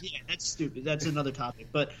 Anyways. Yeah, that's stupid. That's another topic.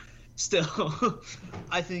 But still,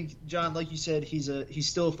 I think, John, like you said, he's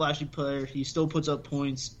still a flashy player. He still puts up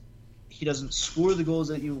points. He doesn't score the goals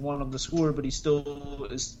that you want him to score, but he still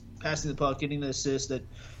is passing the puck, getting the assist that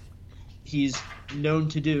he's known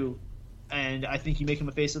to do. And I think you make him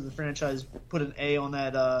a face of the franchise, put an A on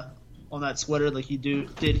that sweater like he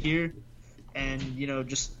did here. And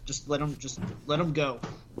just let him go.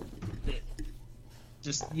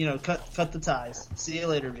 Just cut the ties. See you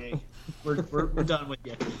later, Jake. We're done with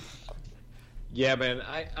you. Yeah, man.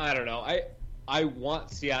 I don't know. I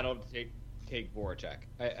want Seattle to take Voracek.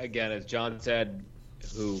 Again, as John said,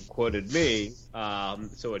 who quoted me,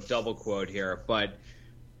 so a double quote here. But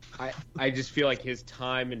I just feel like his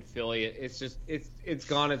time in Philly, it's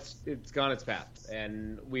gone its path,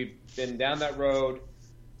 and we've been down that road.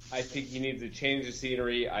 I think he needs to change the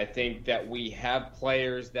scenery. I think that we have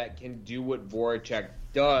players that can do what Voracek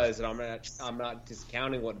does, and I'm not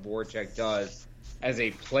discounting what Voracek does as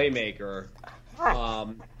a playmaker.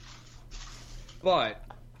 But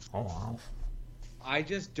I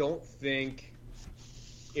just don't think,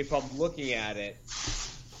 if I'm looking at it,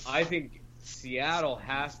 I think Seattle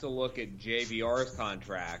has to look at JVR's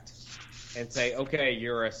contract and say, okay,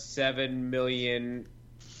 you're a $7 million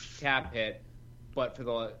cap hit, but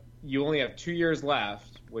you only have 2 years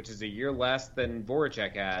left, which is a year less than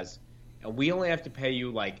Voracek has, and we only have to pay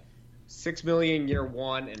you like $6 million year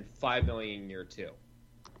one and $5 million year two,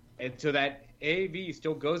 and so that AAV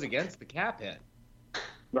still goes against the cap hit,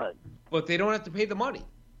 right? But they don't have to pay the money,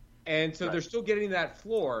 and so they're still getting that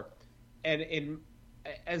floor. And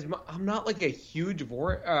I'm not like a huge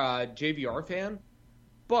JVR fan,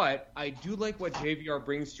 but I do like what JVR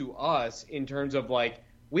brings to us in terms of like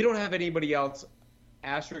we don't have anybody else.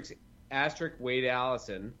 Asterisk Wade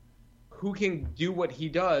Allison, who can do what he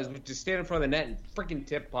does, which is stand in front of the net and freaking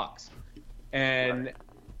tip pucks. And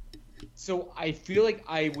so I feel like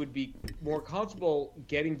I would be more comfortable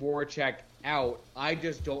getting Voracek out. I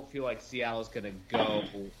just don't feel like Seattle's going to go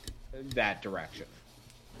that direction.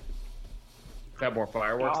 Is that more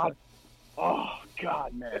fireworks?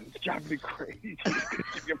 God, man. It's driving me crazy.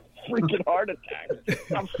 It's a freaking heart attack.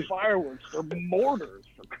 Not fireworks. They're mortars,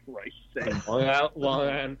 for Christ's sake. Long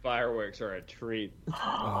Island fireworks are a treat.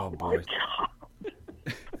 Oh, boy.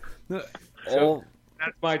 That's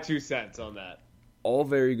my 2 cents on that. All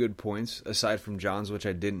very good points, aside from John's, which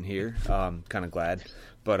I didn't hear. Kind of glad.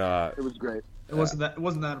 But it was great. It wasn't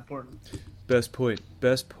that important. Best point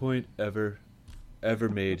ever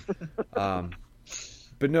made.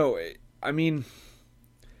 But no, I mean,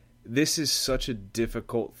 this is such a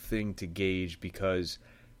difficult thing to gauge because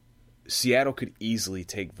Seattle could easily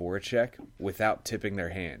take Voracek without tipping their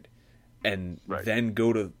hand and then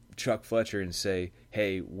go to Chuck Fletcher and say,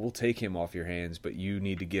 hey, we'll take him off your hands, but you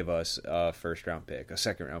need to give us a first-round pick, a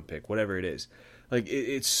second-round pick, whatever it is. Like,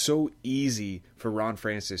 it's so easy for Ron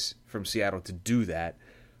Francis from Seattle to do that,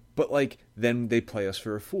 but, like, then they play us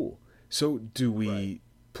for a fool. So do we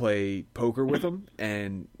play poker with them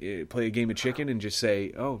and play a game of chicken and just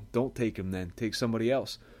say, oh, don't take him then, take somebody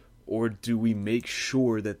else? Or do we make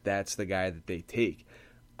sure that that's the guy that they take?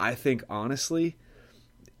 I think, honestly,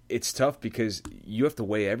 it's tough because you have to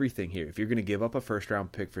weigh everything here. If you're going to give up a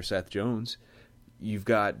first-round pick for Seth Jones, you've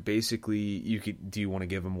got basically do you want to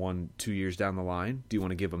give him 1-2 years down the line? Do you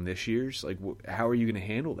want to give him this year's? Like, how are you going to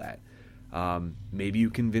handle that? Maybe you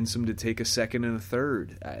convince him to take a second and a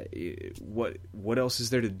third. What else is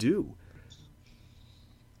there to do?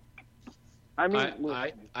 I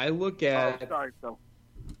mean, I look at. Oh, sorry, Phil.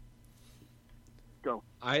 Go.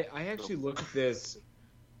 I actually look at this.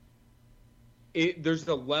 There's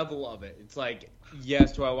the level of it. It's like,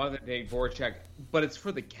 yes, do I want to take Voracek? But it's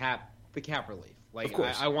for the cap relief. Like,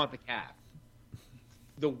 I want the cap.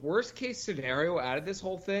 The worst case scenario out of this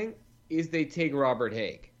whole thing is they take Robert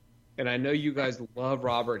Haig. And I know you guys love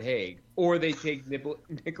Robert Haig. Or they take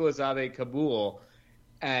Nicholas Abe-Kabul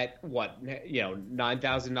at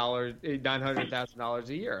 $900,000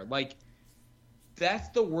 a year. Like, that's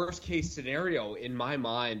the worst case scenario in my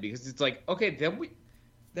mind, because it's like, okay, then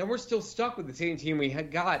we're still stuck with the same team we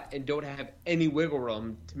had got and don't have any wiggle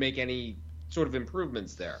room to make any sort of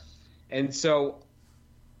improvements there. And so,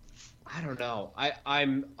 I don't know.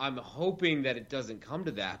 I'm hoping that it doesn't come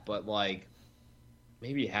to that, but like,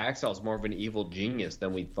 maybe Haxall's more of an evil genius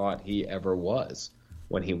than we thought he ever was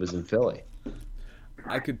when he was in Philly.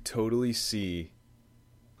 I could totally see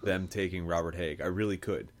them taking Robert Haig. I really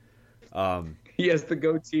could. He has the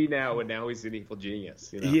goatee now, and now he's an evil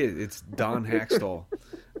genius. You know? He is. It's Don Haxtell,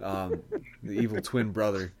 the evil twin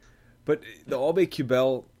brother. But the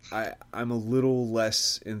Abe-Kubel, I'm a little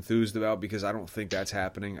less enthused about, because I don't think that's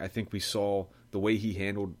happening. I think we saw the way he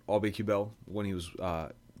handled Abe-Kubel when he was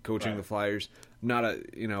coaching the Flyers. Not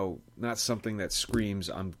something that screams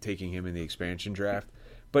I'm taking him in the expansion draft.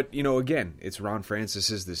 But, again, it's Ron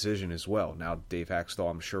Francis's decision as well. Now, Dave Haxtell,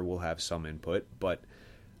 I'm sure, will have some input, but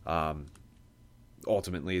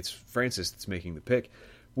ultimately it's Francis that's making the pick.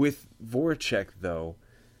 With Voracek, though,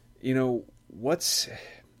 let's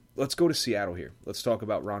go to Seattle here. Let's talk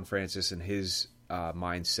about Ron Francis and his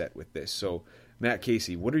mindset with this. So, Matt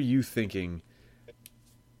Casey, what are you thinking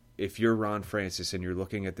if you're Ron Francis and you're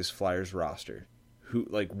looking at this Flyers roster?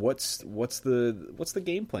 What's the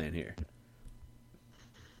game plan here?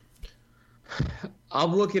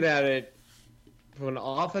 I'm looking at it from an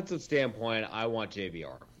offensive standpoint. I want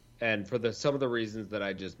JVR, and for some of the reasons that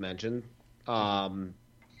I just mentioned. Do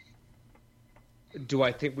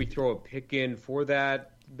I think we throw a pick in for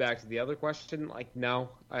that? Back to the other question, no,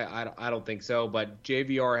 I don't think so. But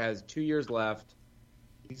JVR has 2 years left.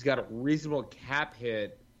 He's got a reasonable cap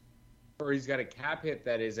hit, or he's got a cap hit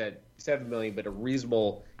that is at $7 million, but a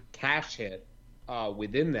reasonable cash hit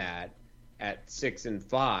within that at 6 and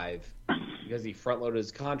 5. Because he front-loaded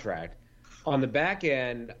his contract. On the back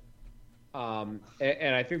end, and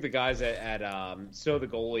I think the guys at Snow the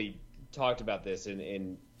goalie talked about this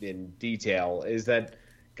in detail, is that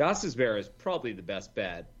Gostisbehere is probably the best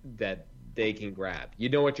bet that they can grab. You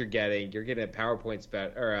know what you're getting. You're getting a power play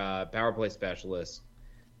specialist.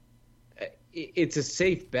 It's a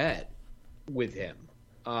safe bet with him.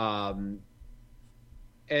 And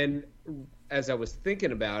as I was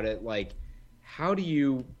thinking about it, how do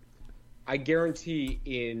you? I guarantee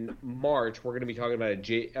in March we're going to be talking about a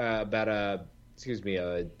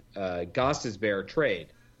Gostisbehere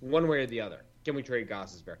trade, one way or the other. Can we trade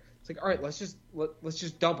Gostisbehere? It's all right, let's just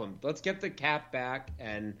dump him. Let's get the cap back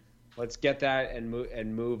and let's get that and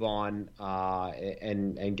move on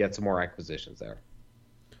and get some more acquisitions there.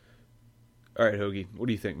 All right, Hoagie, what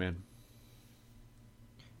do you think, man?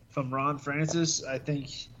 From Ron Francis, I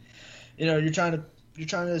think you're trying to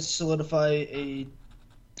solidify a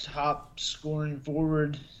top scoring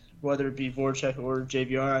forward, whether it be Voracek or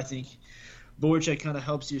JVR. I think Voracek kind of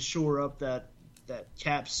helps you shore up that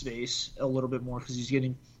cap space a little bit more, because he's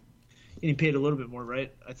getting paid a little bit more,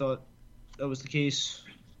 right? I thought that was the case.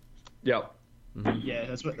 Yep. Mm-hmm. Yeah,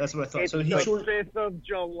 that's what I thought. It's so the 5th of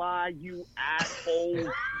July, you asshole.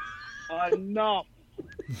 Enough.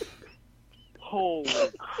 Holy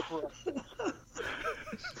crap.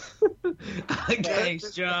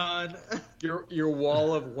 Thanks, John. Your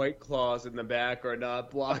wall of White Claws in the back are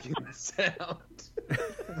not blocking the sound.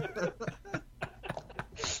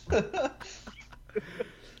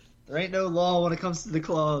 There ain't no law when it comes to the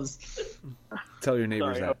claws. Tell your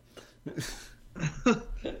neighbors that.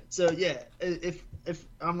 So yeah, if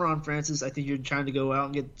I'm Ron Francis, I think you're trying to go out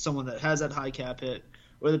and get someone that has that high cap hit,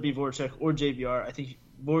 whether it be Voracek or JVR. I think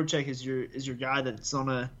Voracek is your guy that's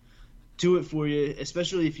gonna do it for you,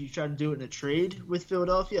 especially if you try to do it in a trade with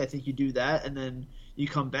Philadelphia. I think you do that, and then you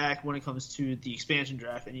come back when it comes to the expansion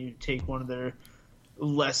draft and you take one of their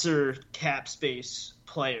lesser cap space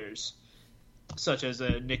players, such as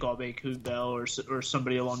a Nick Aube-Kubel or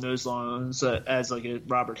somebody along those lines, as like a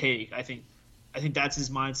Robert Haig. I think that's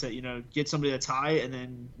his mindset. Get somebody that's high, and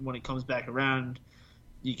then when it comes back around,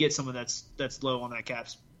 you get someone that's low on that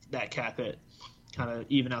cap hit, kind of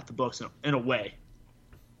even out the books in a way.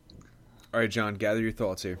 All right, John, gather your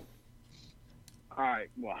thoughts here. All right.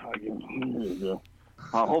 Well,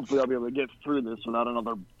 hopefully I'll be able to get through this without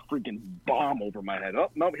another freaking bomb over my head.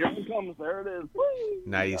 Oh, no, here it comes. There it is. Woo!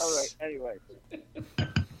 Nice. All right, anyway.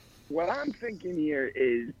 What I'm thinking here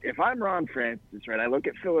is, if I'm Ron Francis, right, I look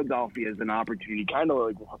at Philadelphia as an opportunity, kind of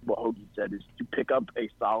like what Hoagie said, is to pick up a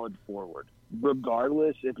solid forward.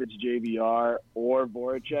 Regardless if it's JVR or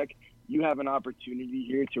Voracek, you have an opportunity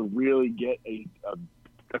here to really get a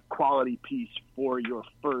quality piece for your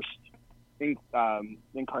first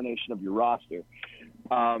incarnation of your roster.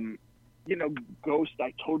 Ghost,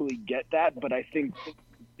 I totally get that, but I think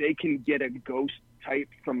they can get a Ghost type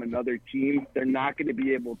from another team. They're not going to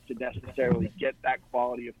be able to necessarily get that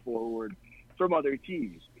quality of forward from other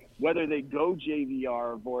teams. Whether they go JVR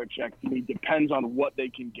or Voracek, to me, depends on what they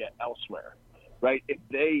can get elsewhere, right? If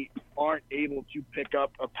they aren't able to pick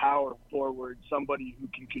up a power forward, somebody who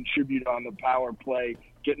can contribute on the power play,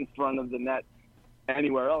 get in front of the net,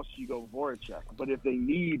 anywhere else, you go Voracek. But if they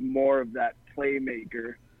need more of that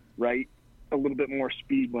playmaker, right, a little bit more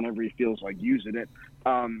speed whenever he feels like using it,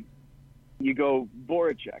 you go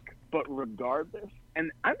Voracek. But regardless,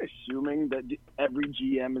 and I'm assuming that every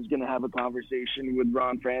GM is going to have a conversation with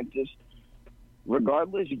Ron Francis,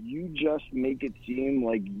 regardless, you just make it seem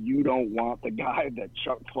like you don't want the guy that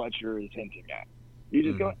Chuck Fletcher is hinting at. You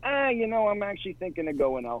just go, I'm actually thinking of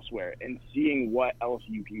going elsewhere and seeing what else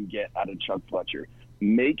you can get out of Chuck Fletcher.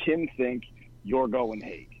 Make him think you're going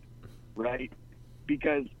Hague, right?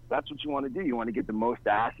 Because that's what you want to do. You want to get the most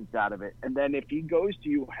assets out of it. And then if he goes to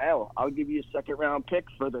you, hell, I'll give you a second-round pick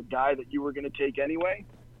for the guy that you were going to take anyway,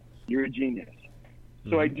 you're a genius.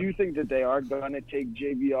 So I do think that they are going to take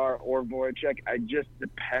JVR or Voracek. It just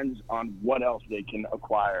depends on what else they can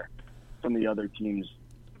acquire from the other teams,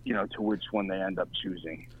 to which one they end up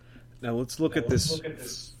choosing. Now let's look at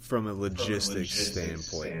this from a logistics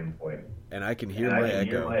standpoint. And I can hear my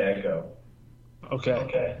echo.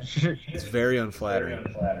 Okay. It's very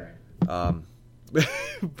unflattering.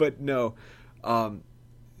 But no,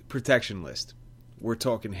 protection list. We're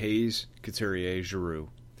talking Hayes, Couturier, Giroux,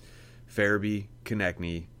 Farabee,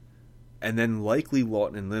 Konechny, and then likely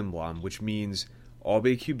Lawton and Lindblom, which means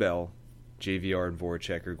Aube-Kubel, JVR, and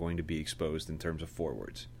Voracek are going to be exposed in terms of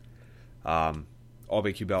forwards.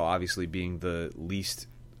 Aube-Kubel obviously being the least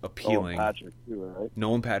appealing. Nolan Patrick too, right?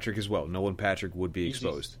 Nolan Patrick as well. Nolan Patrick would be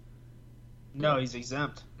exposed. No, he's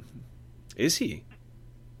exempt. Is he?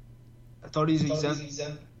 I thought he's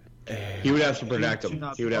exempt. He would have to protect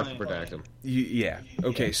him. Yeah.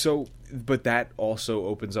 Okay, so, but that also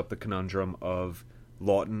opens up the conundrum of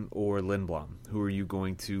Lawton or Lindblom. Who are you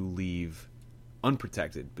going to leave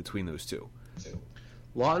unprotected between those two?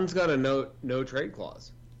 Lawton's got a no trade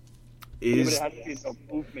clause. But it has to be no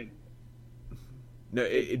movement. No,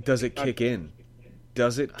 does it kick in?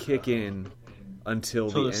 Does it kick in until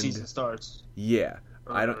the end? Season starts? Yeah,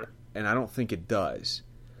 I don't think it does.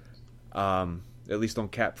 At least on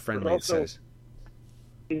Cap Friendly it says.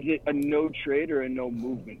 Is it a no trade or a no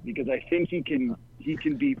movement? Because I think he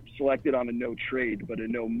can be selected on a no trade, but a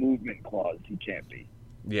no movement clause he can't be.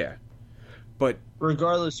 Yeah, but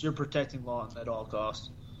regardless, you're protecting Lawton at all costs.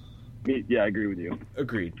 Yeah, I agree with you.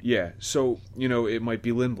 Agreed. Yeah. So, it might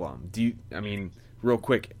be Lindblom. Real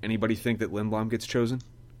quick, anybody think that Lindblom gets chosen?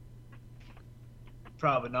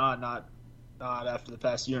 Probably not. Not after the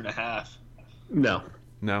past year and a half. No.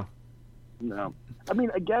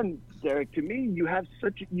 Again, Derek, to me, you have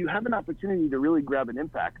an opportunity to really grab an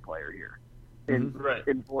impact player here in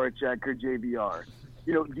Voracek or JVR.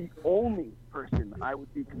 The only person I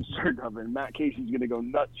would be concerned of, and Matt Casey's going to go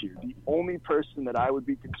nuts here, the only person that I would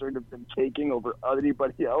be concerned of them taking over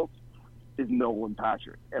anybody else is Nolan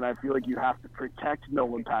Patrick. And I feel like you have to protect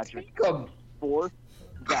Nolan Patrick for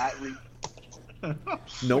that reason.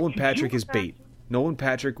 Nolan Patrick is bait. Nolan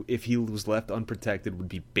Patrick, if he was left unprotected, would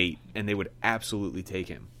be bait, and they would absolutely take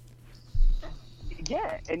him.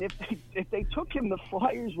 Yeah, and if they took him, the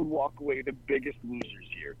Flyers would walk away the biggest losers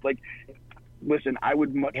here. Like, listen, I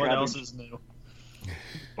would much rather. What else is new?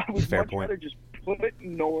 I would much rather just put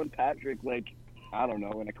Nolan Patrick, I don't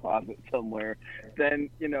know, in a closet somewhere, than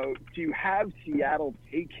to have Seattle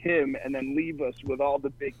take him and then leave us with all the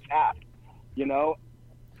big cap.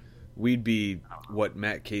 We'd be what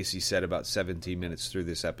Matt Casey said about 17 minutes through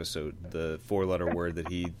this episode, the 4-letter word that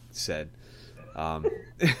he said.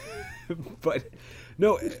 But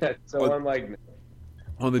no, so unlike me.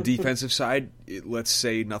 On the defensive side, let's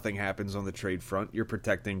say nothing happens on the trade front. You're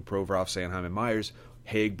protecting Provorov, Sanheim, and Myers.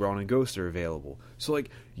 Hague, Braun, and Ghost are available. So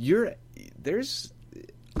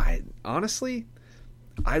honestly,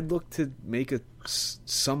 I'd look to make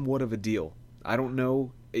somewhat of a deal. I don't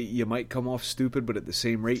know. You might come off stupid, but at the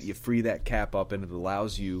same rate, you free that cap up, and it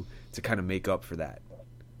allows you to kind of make up for that.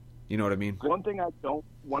 You know what I mean? One thing I don't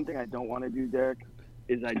want to do, Derek,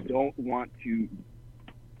 is I don't want to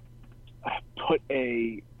put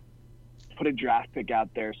a draft pick out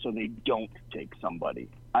there so they don't take somebody.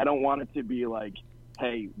 I don't want it to be like,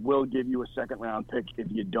 hey, we'll give you a second-round pick if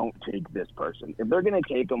you don't take this person. If they're going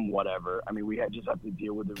to take them, whatever. I mean, we just have to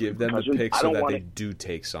deal with the give them the pick so that they do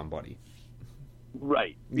take somebody.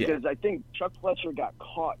 Right. Because I think Chuck Fletcher got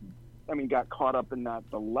caught up in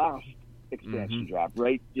the last expansion draft,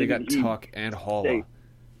 right? They got Tuck and Halla.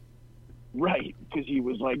 Right, because he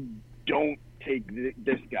was like, don't take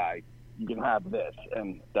this guy. You can have this.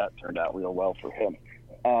 And that turned out real well for him.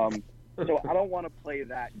 So I don't want to play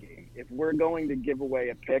that game. If we're going to give away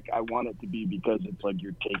a pick, I want it to be because it's like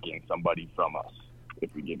you're taking somebody from us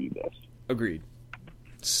if we give you this. Agreed.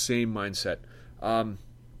 Same mindset. I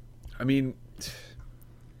mean,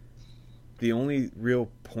 the only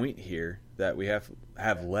real point here that we have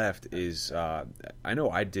left is, I know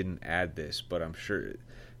I didn't add this, but I'm sure,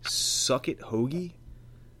 Suck It Hoagie?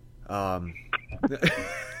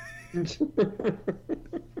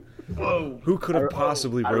 Whoa. Who could have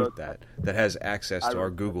possibly wrote that has access to our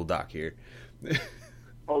Google Doc here?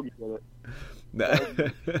 Hoagie did it.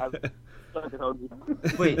 Suck It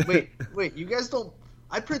Hoagie. Wait, you guys don't...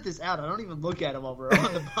 I print this out. I don't even look at them over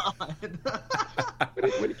on the pod.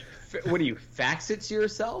 What do you fax it to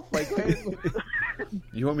yourself? Like,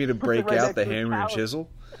 you want me to break out the hammer and chisel?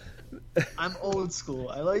 I'm old school.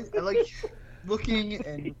 I like looking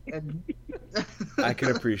and I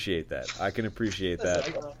can appreciate that.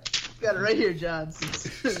 Got it right here, John.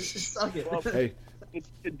 Suck it. Well, hey,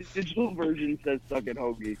 the digital version says "Suck It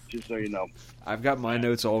Hoagie," just so you know. I've got my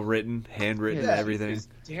notes all written, handwritten, and everything.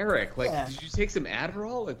 Derek, did you take some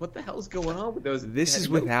Adderall? Like, what the hell's going on with those? This is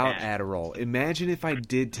without Adderall. Imagine if I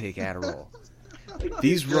did take Adderall.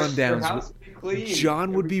 These rundowns,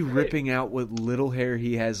 John would be ripping out what little hair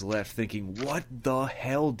he has left, thinking, "What the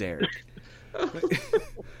hell, Derek?"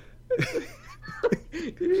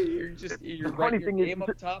 You're writing your name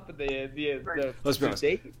up top of the Let's be honest.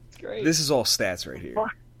 It's great. This is all stats right here. Well,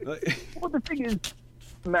 the thing is,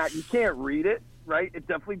 Matt, you can't read it, right? It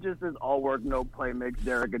definitely just says all work, no play makes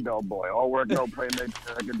Derek a dull boy. All work, no play makes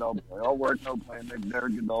Derek a dull boy. All work, no play makes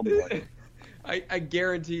Derek a dull boy. I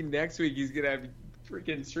guarantee next week he's going to have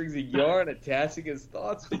freaking strings of yarn attaching his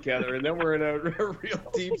thoughts together, and then we're in a real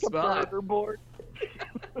deep spot. Board.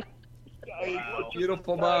 Wow.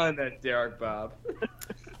 Beautiful mind, that Derek Bob.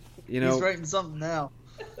 You know, he's writing something now.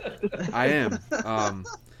 I am.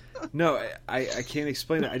 No, I can't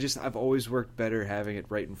explain it. I've always worked better having it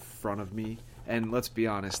right in front of me. And let's be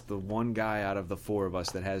honest, the one guy out of the four of us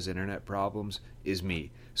that has internet problems is me.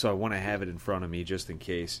 So I want to have it in front of me just in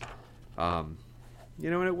case. And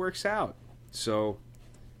it works out. So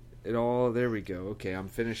there we go. Okay, I'm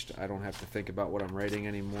finished. I don't have to think about what I'm writing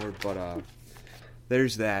anymore. But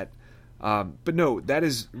there's that. But no, that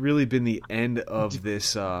has really been the end of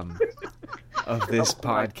this podcast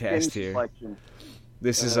here.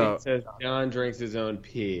 This is it says John drinks his own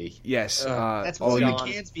pee. Yes, that's all the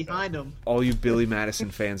cans behind him. All you Billy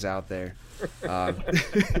Madison fans out there.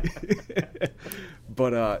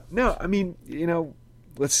 But no, I mean,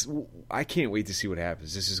 I can't wait to see what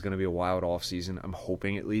happens. This is going to be a wild off season. I'm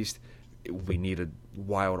hoping at least we need a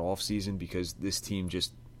wild off season because this team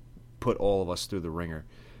just put all of us through the ringer.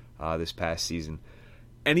 This past season.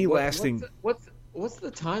 What's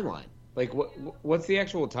the timeline? Like, what's the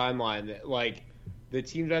actual timeline? That, like, the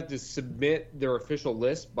teams have to submit their official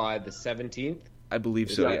list by the 17th? I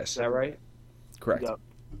believe so, yes. Is that right? Correct. Yep.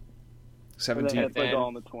 17th. And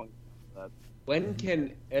on the 20th. When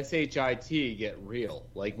can SHIT get real?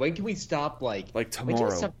 Like, when can we stop, like tomorrow? When can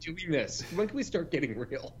we stop doing this? When can we start getting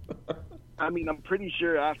real? I mean, I'm pretty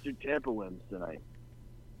sure after Tampa wins tonight,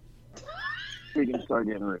 we can start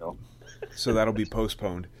getting real. So that'll be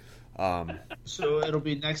postponed. So it'll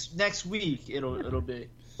be next week. It'll be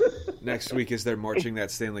next week as they're marching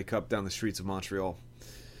that Stanley Cup down the streets of Montreal.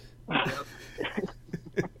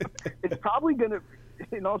 It's probably gonna,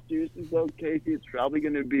 in all seriousness, though, Casey, it's probably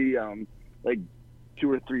gonna be like 2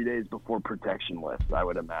 or 3 days before protection lists. I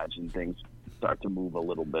would imagine things start to move a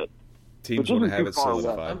little bit. Teams want to have it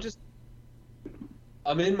solidified.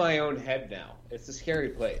 I'm in my own head now. It's a scary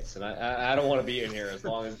place, and I don't want to be in here as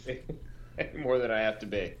long as more than I have to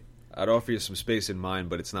be. I'd offer you some space in mine,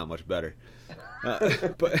 but it's not much better. But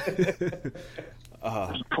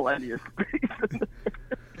there's plenty of space.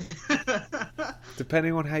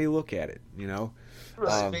 Depending on how you look at it,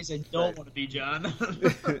 Space I don't want to be, John.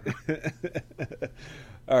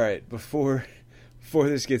 All right, before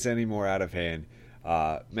this gets any more out of hand,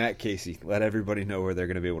 Matt Casey, let everybody know where they're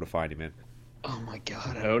going to be able to find you, man. Oh my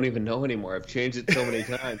God, I don't even know anymore. I've changed it so many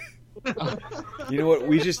times. You know what?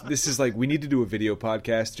 We need to do a video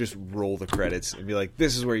podcast. Just roll the credits and be like,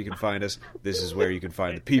 this is where you can find us. This is where you can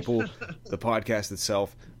find the people, the podcast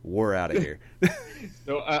itself. We're out of here.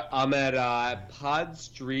 So I'm at Pod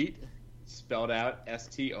Street, spelled out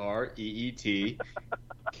Street,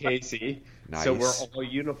 Casey. Nice. So we're all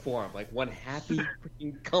uniform, like one happy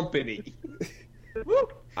freaking company.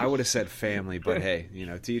 I would have said family, but hey,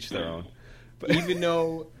 to each their own. But even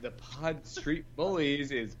though the Pod Street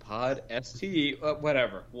Bullies is Pod ST,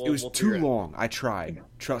 whatever. It was too long. I tried.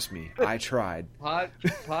 Trust me, I tried. Pod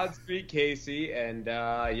Street Casey, and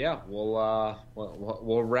we'll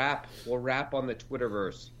wrap on the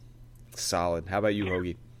Twitterverse. Solid. How about you,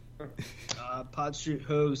 Hoagie? Pod Street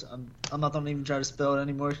Hogs. I'm not gonna even try to spell it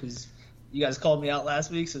anymore because you guys called me out last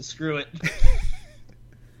week, so screw it.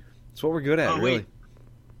 That's what we're good at, really. Wait.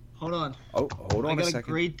 Hold on. Oh, hold on a second. I got a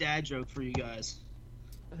great dad joke for you guys.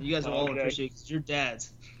 You guys will all appreciate it because you're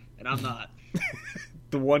dads, and I'm not.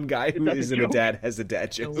 The one guy who isn't a dad has a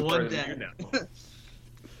dad joke. The one dad.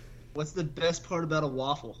 What's the best part about a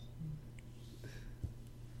waffle?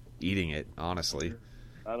 Eating it, honestly.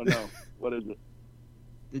 I don't know. What is it?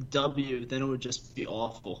 The W, then it would just be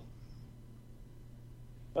awful.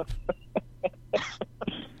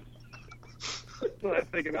 When I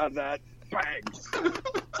think about that, bang.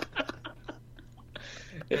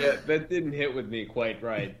 Yeah, that didn't hit with me quite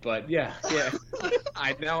right, but yeah.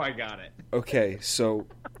 I got it. Okay, so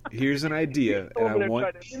here's an idea, and I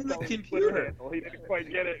want in the computer. He didn't quite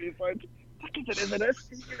get it. He's like, "What is it? Is it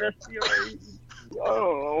SC or SCR?"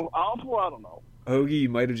 Oh, awful. I don't know. Hoagie, you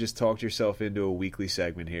might have just talked yourself into a weekly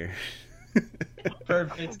segment here.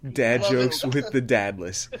 Perfect. Dad jokes with the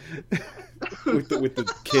dadless, with the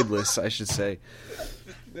kidless, I should say.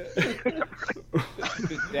 The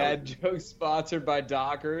dad joke sponsored by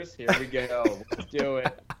Dockers. Here we go. Let's do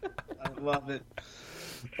it. I love it.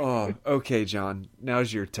 Oh, okay, John.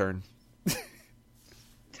 Now's your turn.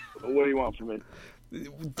 What do you want from me?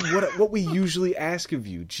 What we usually ask of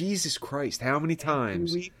you. Jesus Christ, how many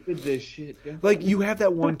times? We did this shit. Like, you have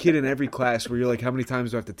that one kid in every class where you're like, how many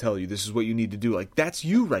times do I have to tell you this is what you need to do? Like, that's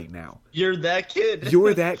you right now. You're that kid.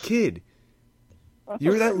 You're that kid.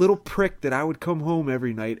 You're that little prick that I would come home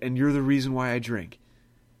every night, and you're the reason why I drink.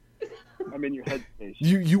 I'm in your headspace.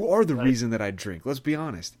 You are the reason that I drink. Let's be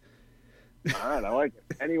honest. All right, I like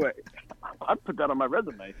it. Anyway, I'd put that on my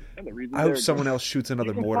resume. And the reason I hope someone else shoots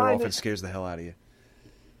another mortar off and scares the hell out of you.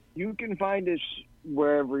 You can find us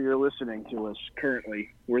wherever you're listening to us currently.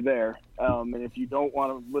 We're there. And if you don't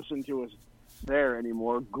want to listen to us there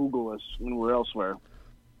anymore, Google us when we're elsewhere.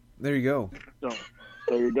 There you go. So,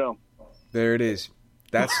 there you go. There it is.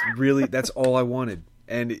 That's all I wanted.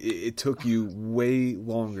 And it took you way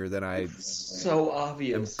longer than I so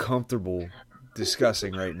obvious. am comfortable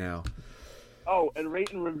discussing right now. Oh, and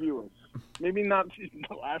rate and review us. Maybe not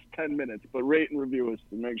the last 10 minutes, but rate and review us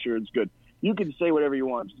to make sure it's good. You can say whatever you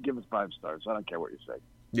want. Just give us 5 stars. I don't care what you say.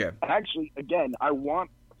 Yeah. Actually, again, I want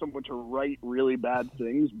someone to write really bad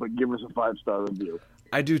things, but give us a 5-star review.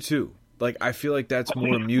 I do too. Like, I feel like that's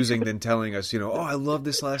more amusing than telling us, oh, I love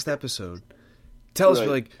this last episode. Tell us,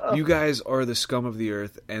 like, you guys are the scum of the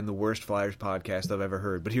earth and the worst Flyers podcast I've ever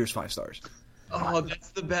heard, but here's 5 stars. Oh, that's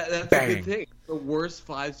the best. That's a good thing. The worst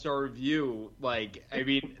 5-star review. Like, I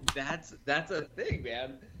mean, that's a thing,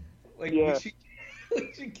 man. Like, we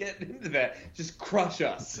should get into that. Just crush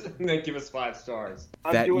us and then give us 5 stars.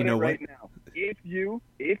 I'm doing it right now. If you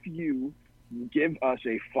give us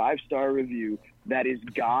a 5-star review that is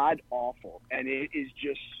god awful and it is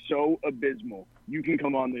just so abysmal, you can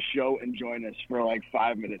come on the show and join us for like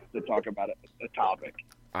 5 minutes to talk about a topic.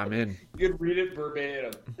 I'm in. You can read it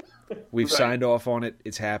verbatim. We've signed off on it.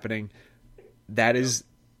 It's happening. That is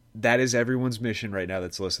everyone's mission right now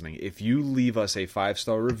that's listening. If you leave us a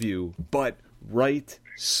 5-star review, but write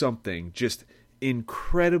something just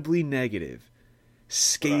incredibly negative,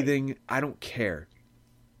 scathing, I don't care.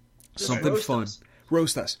 Just something roast fun. us.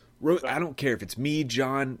 Roast us. I don't care if it's me,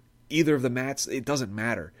 John, either of the Matts. It doesn't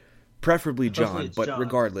matter. Preferably John, but John.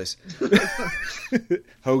 Regardless.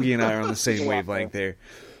 Hoagie and I are on the same wavelength there.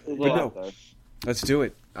 But no, let's do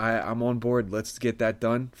it. I'm on board. Let's get that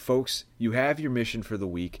done. Folks, you have your mission for the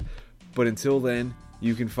week. But until then,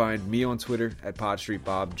 you can find me on Twitter at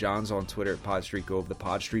PodStreetBob. John's on Twitter at PodStreetGove. The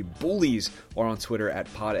PodStreet Bullies are on Twitter at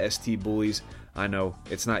PodSTBullies. I know,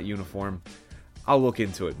 it's not uniform. I'll look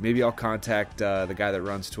into it. Maybe I'll contact the guy that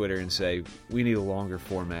runs Twitter and say, we need a longer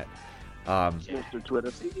format. Mr.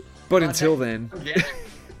 Twitter. But until then,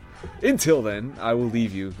 Until then, I will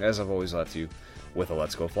leave you, as I've always left you, with a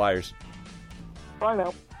Let's Go Flyers. Bye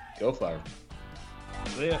now. Go Flyers.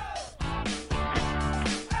 Yeah.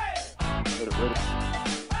 Later.